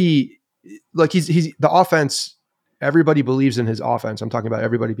he's going to be like he's the offense. Everybody believes in his offense. I'm talking about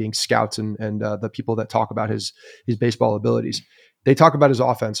everybody being scouts and the people that talk about his baseball abilities. They talk about his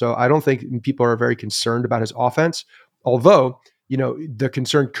offense. So I don't think people are very concerned about his offense. Although, the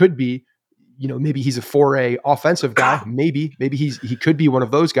concern could be, maybe he's a 4A offensive guy. Maybe he could be one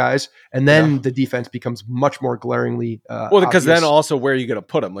of those guys. And then the defense becomes much more glaringly well, because obvious. then also where are you going to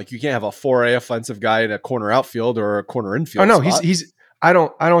put him? Like you can't have a 4A offensive guy in a corner outfield or a corner infield. Oh no, spot. I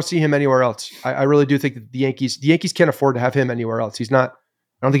don't see him anywhere else. I really do think that the Yankees can't afford to have him anywhere else.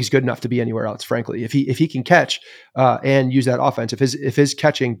 I don't think he's good enough to be anywhere else, frankly. If he can catch and use that offense, if his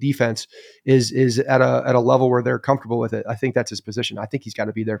catching defense is at a level where they're comfortable with it, I think that's his position. I think he's got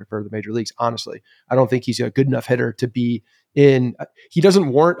to be there for the major leagues. Honestly, I don't think he's a good enough hitter to be in. He doesn't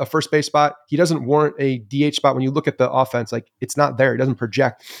warrant a first base spot. He doesn't warrant a DH spot. When you look at the offense, like it's not there. He doesn't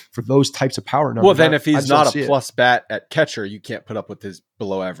project for those types of power numbers. Well, then if he's not a plus bat at catcher, you can't put up with his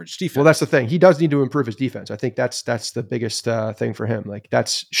below average defense. Well, that's the thing. He does need to improve his defense. I think that's the biggest thing for him. Like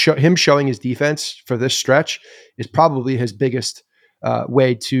that's him showing his defense for this stretch is probably his biggest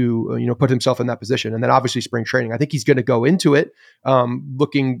way to put himself in that position. And then obviously spring training. I think he's going to go into it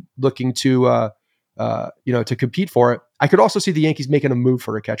looking to to compete for it. I could also see the Yankees making a move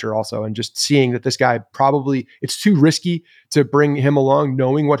for a catcher also, and just seeing that this guy probably it's too risky to bring him along,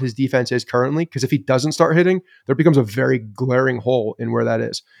 knowing what his defense is currently. Because if he doesn't start hitting, there becomes a very glaring hole in where that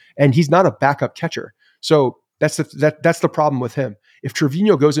is. And he's not a backup catcher, so that's the problem with him. If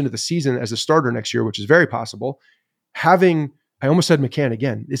Trevino goes into the season as a starter next year, which is very possible, I almost said McCann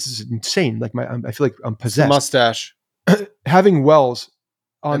again. This is insane. Like I feel like I'm possessed. Mustache. Having Wells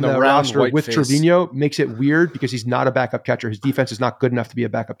on the roster with face. Trevino makes it weird because he's not a backup catcher. His defense is not good enough to be a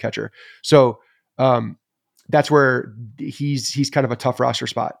backup catcher. So that's where he's kind of a tough roster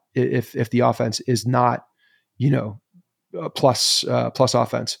spot if the offense is not, plus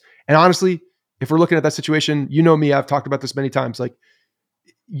offense. And honestly, if we're looking at that situation, me, I've talked about this many times. Like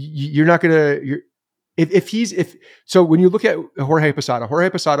you're not going to, so when you look at Jorge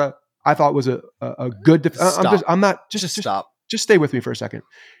Posada, I thought was a good, stop. Just stay with me for a second.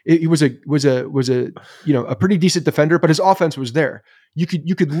 He was a pretty decent defender, but his offense was there. You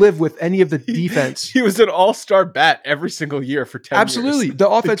could live with any of the defense. He was an all-star bat every single year for 10 Absolutely. years. The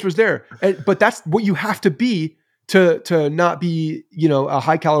offense was there. But that's what you have to be to not be, a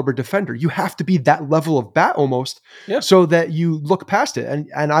high caliber defender. You have to be that level of bat almost so that you look past it.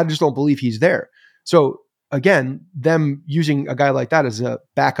 And I just don't believe he's there. So again, them using a guy like that as a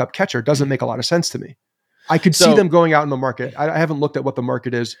backup catcher doesn't make a lot of sense to me. I could see them going out in the market. I haven't looked at what the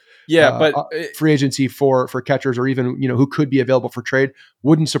market is. Yeah, but free agency for catchers or even, who could be available for trade.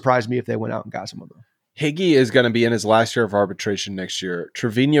 Wouldn't surprise me if they went out and got someone though. Higgy is going to be in his last year of arbitration next year.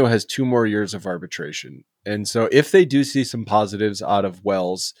 Trevino has 2 more years of arbitration. And so if they do see some positives out of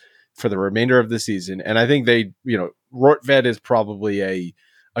Wells for the remainder of the season, and I think Rortvedt is probably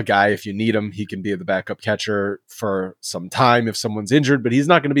a guy, if you need him, he can be the backup catcher for some time if someone's injured, but he's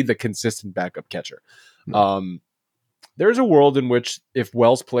not going to be the consistent backup catcher. There's a world in which if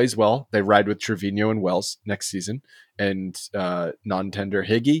Wells plays well, they ride with Trevino and Wells next season and non-tender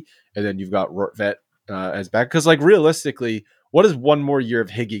Higgy, and then you've got Rortvedt as back. Because realistically, what is one more year of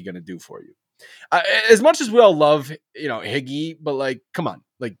Higgy going to do for you? As much as we all love Higgy, but come on,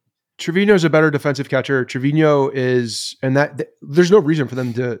 Trevino is a better defensive catcher. Trevino is, and that there's no reason for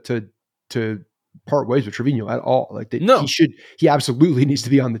them to part ways with Trevino at all. He absolutely needs to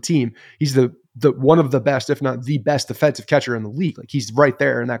be on the team. He's the one of the best, if not the best defensive catcher in the league. He's right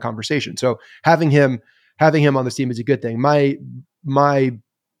there in that conversation. So having him on this team is a good thing. The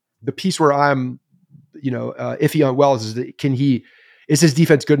piece where I'm, iffy on Wells is that is his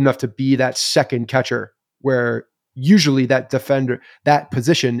defense good enough to be that second catcher where usually that defender, that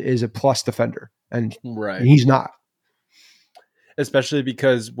position is a plus defender and he's not. Especially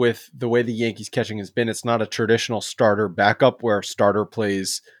because with the way the Yankees catching has been, it's not a traditional starter backup where starter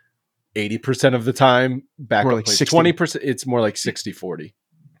plays 80% of the time, backup plays 20%. It's more like 60-40.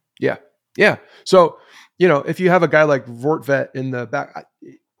 Yeah. Yeah. So, if you have a guy like Rortvedt in the back,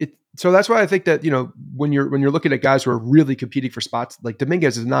 so that's why I think that, when you're looking at guys who are really competing for spots, like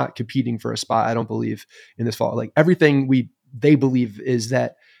Dominguez is not competing for a spot, I don't believe, in this fall. Everything they believe is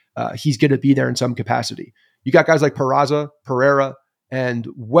that he's going to be there in some capacity. You got guys like Peraza, Pereira, and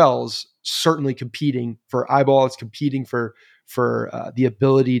Wells certainly competing for eyeballs, competing for the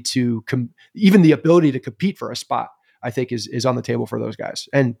ability to even the ability to compete for a spot. I think is on the table for those guys.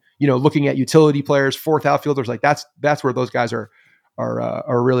 And looking at utility players, fourth outfielders, that's where those guys are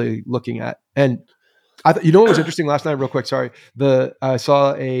really looking at. And what was interesting last night, real quick. Sorry. I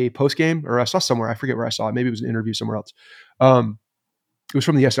saw a post game, or I saw somewhere, I forget where I saw it. Maybe it was an interview somewhere else. It was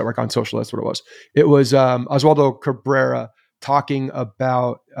from the Yes Network on social. That's what it was. It was Oswaldo Cabrera talking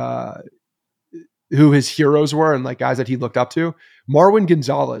about who his heroes were and guys that he looked up to. Marwin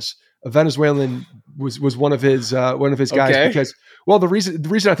Gonzalez a Venezuelan was one of his guys Okay. because the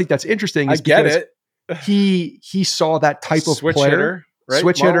reason I think that's interesting is I get because it. he saw that type of Switch player, hitter, right?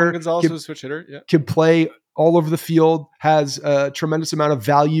 switch Marlon hitter, Gonzalez was a switch hitter. Yeah. can play all over the field, has a tremendous amount of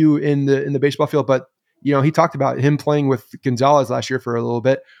value in the baseball field. But he talked about him playing with Gonzalez last year for a little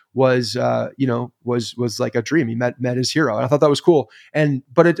bit was like a dream. He met his hero, and I thought that was cool.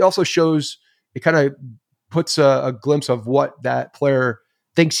 But it also shows, it kind of puts a glimpse of what that player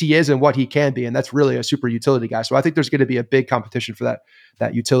thinks he is and what he can be, and that's really a super utility guy. So I think there's going to be a big competition for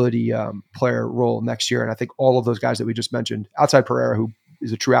that utility player role next year, and I think all of those guys that we just mentioned, outside Pereira, who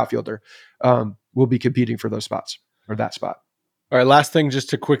is a true outfielder, will be competing for those spots or that spot. All right, last thing just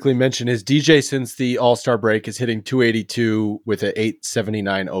to quickly mention is DJ, since the All-Star break, is hitting 282 with an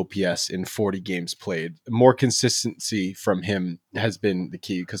 879 OPS in 40 games played. More consistency from him has been the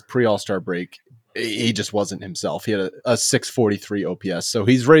key, because pre-All-Star break, he just wasn't himself. He had a 643 OPS. So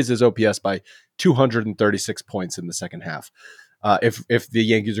he's raised his OPS by 236 points in the second half. If the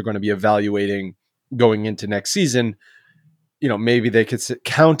Yankees are going to be evaluating going into next season, maybe they could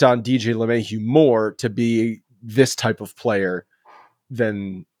count on DJ LeMahieu more to be this type of player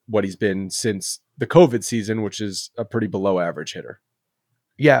than what he's been since the COVID season, which is a pretty below average hitter.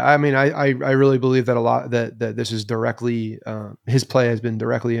 Yeah, I mean, I really believe that a lot that this is directly his play has been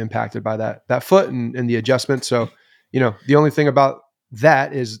directly impacted by that foot and the adjustment. So, the only thing about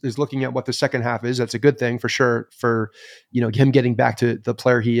that is looking at what the second half is. That's a good thing for sure for him getting back to the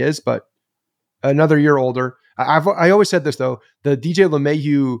player he is. But another year older. I always said this though, the DJ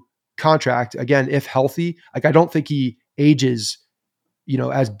LeMahieu contract, again, if healthy, like I don't think he ages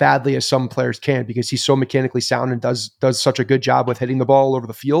as badly as some players can, because he's so mechanically sound and does such a good job with hitting the ball all over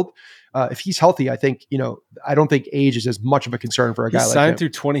the field. If he's healthy, I think, I don't think age is as much of a concern for a guy like him. Signed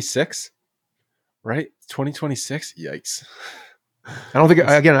through 26, right? 2026. Yikes. I don't think,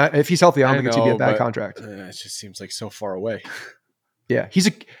 again, if he's healthy, I don't think it's going to be a bad contract. It just seems like so far away. Yeah. He's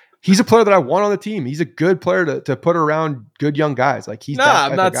a player that I want on the team. He's a good player to put around good young guys. Like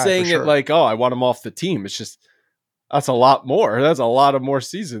I'm not saying it like, I want him off the team. It's just, that's a lot more. That's a lot of more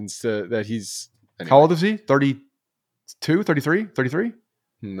seasons that he's. Anyway. How old is he? 32, 33, 33?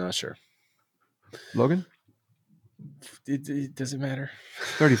 Not sure. Logan? It doesn't matter.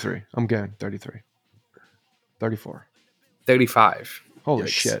 33. I'm getting 33. 34. 35. Holy Yikes.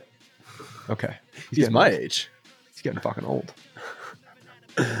 shit. Okay. He's my age. He's getting fucking old.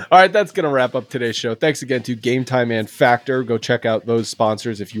 All right, that's going to wrap up today's show. Thanks again to Game Time and Factor. Go check out those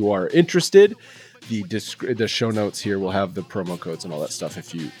sponsors if you are interested. The show notes here will have the promo codes and all that stuff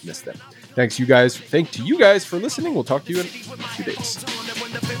if you missed them. Thank you guys for listening. We'll talk to you in a few days.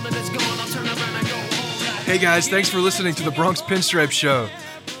 Hey guys, thanks for listening to the Bronx Pinstripe Show.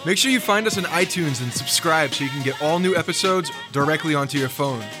 Make sure you find us on iTunes and subscribe so you can get all new episodes directly onto your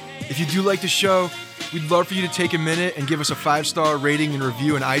phone. If you do like the show, we'd love for you to take a minute and give us a 5-star rating and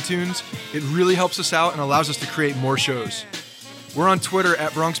review in iTunes. It really helps us out and allows us to create more shows. We're on Twitter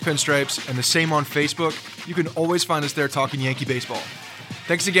at Bronx Pinstripes and the same on Facebook. You can always find us there talking Yankee baseball.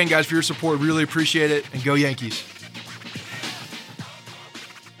 Thanks again, guys, for your support. Really appreciate it, and go Yankees.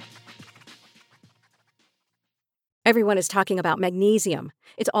 Everyone is talking about magnesium.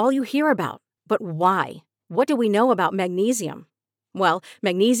 It's all you hear about. But why? What do we know about magnesium? Well,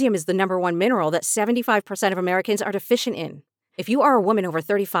 magnesium is the number one mineral that 75% of Americans are deficient in. If you are a woman over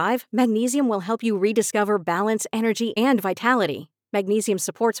 35, magnesium will help you rediscover balance, energy, and vitality. Magnesium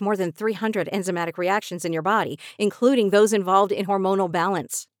supports more than 300 enzymatic reactions in your body, including those involved in hormonal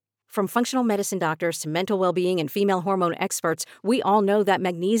balance. From functional medicine doctors to mental well-being and female hormone experts, we all know that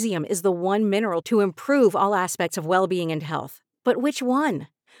magnesium is the one mineral to improve all aspects of well-being and health. But which one?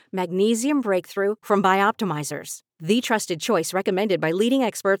 Magnesium Breakthrough from Bioptimizers, the trusted choice recommended by leading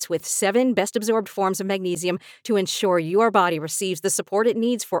experts with 7 best-absorbed forms of magnesium to ensure your body receives the support it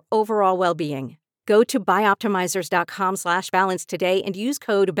needs for overall well-being. Go to bioptimizers.com/balance today and use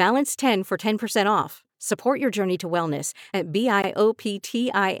code BALANCE10 for 10% off. Support your journey to wellness at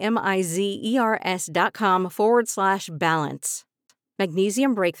bioptimizers.com/balance.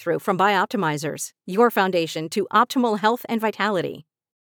 Magnesium Breakthrough from Bioptimizers, your foundation to optimal health and vitality.